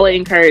 but I would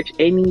encourage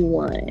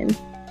anyone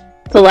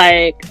to,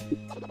 like,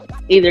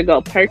 either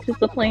go purchase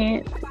a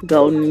plant,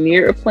 go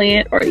near a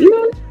plant, or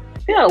even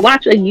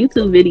watch a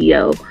YouTube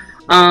video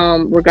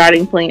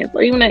regarding plants,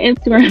 or even an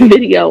Instagram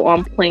video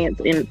on plants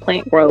and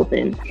plant growth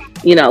and,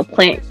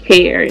 plant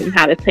care and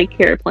how to take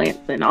care of plants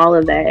and all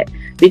of that,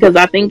 because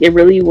I think it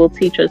really will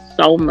teach us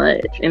so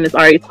much, and it's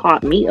already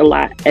taught me a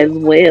lot as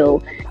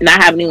well. And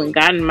I haven't even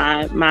gotten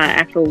my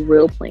actual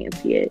real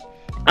plants yet.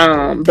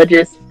 But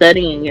just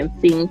studying and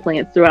seeing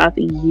plants throughout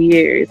the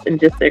years and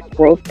just their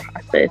growth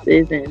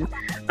processes, and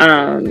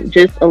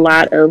just a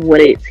lot of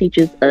what it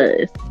teaches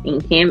us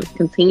and can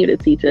continue to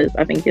teach us,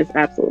 I think is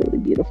absolutely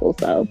beautiful.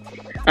 So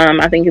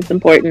I think it's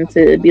important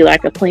to be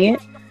like a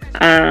plant,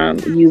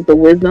 use the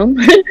wisdom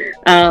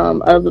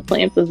of the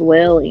plants as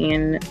well,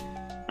 and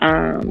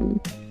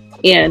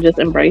just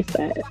embrace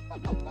that.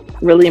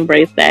 Really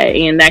embrace that,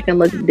 and that can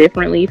look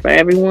differently for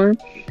everyone.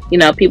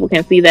 People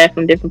can see that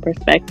from different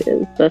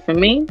perspectives. But for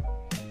me,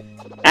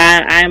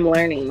 I am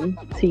learning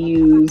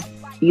to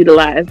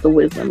utilize the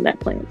wisdom that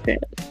plants have.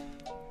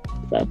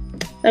 So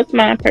that's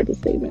my purpose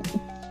statement.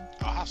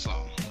 Awesome.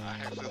 I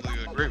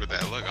absolutely agree with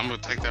that. Look, I'm going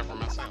to take that for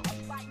myself.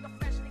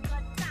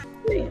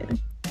 Yeah.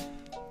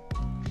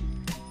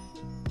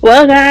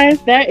 Well,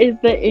 guys, that is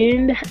the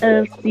end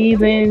of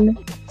season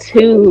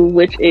 2,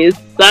 which is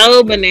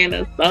so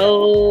bananas,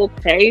 so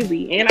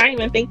crazy. And I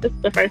even think this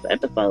is the first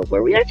episode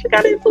where we actually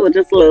got into it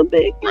just a little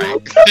bit,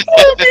 just a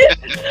little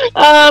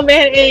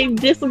bit. And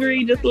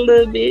disagree just a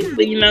little bit.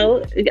 But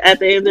at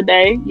the end of the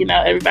day,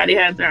 everybody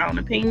has their own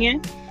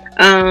opinion.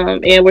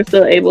 And we're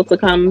still able to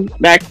come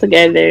back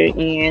together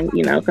and,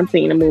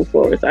 continue to move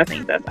forward. So I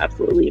think that's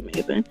absolutely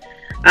amazing.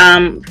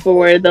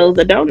 For those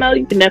that don't know,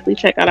 you can definitely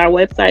check out our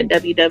website,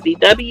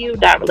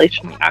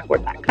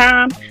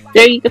 www.relationallyawkward.com.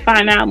 There you can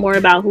find out more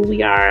about who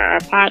we are, our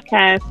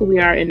podcast, who we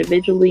are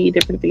individually,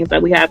 different things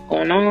that we have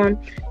going on.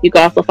 You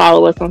can also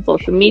follow us on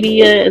social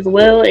media as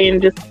well,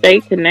 and just stay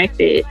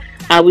connected.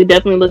 We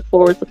definitely look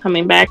forward to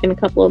coming back in a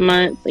couple of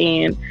months,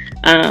 and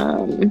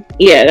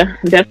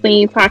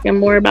definitely talking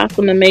more about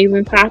some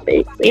amazing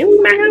topics, and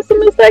we might have some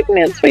new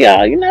segments for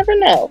y'all. You never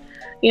know.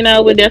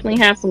 We'll definitely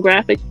have some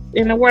graphics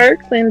in the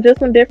works and just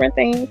some different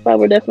things. So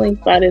we're definitely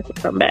excited to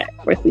come back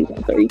for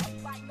season 3.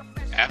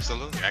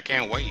 Absolutely. I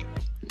can't wait.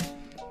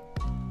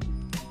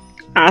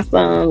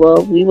 Awesome.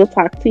 Well, we will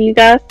talk to you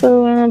guys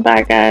soon.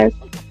 Bye, guys.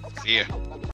 See ya.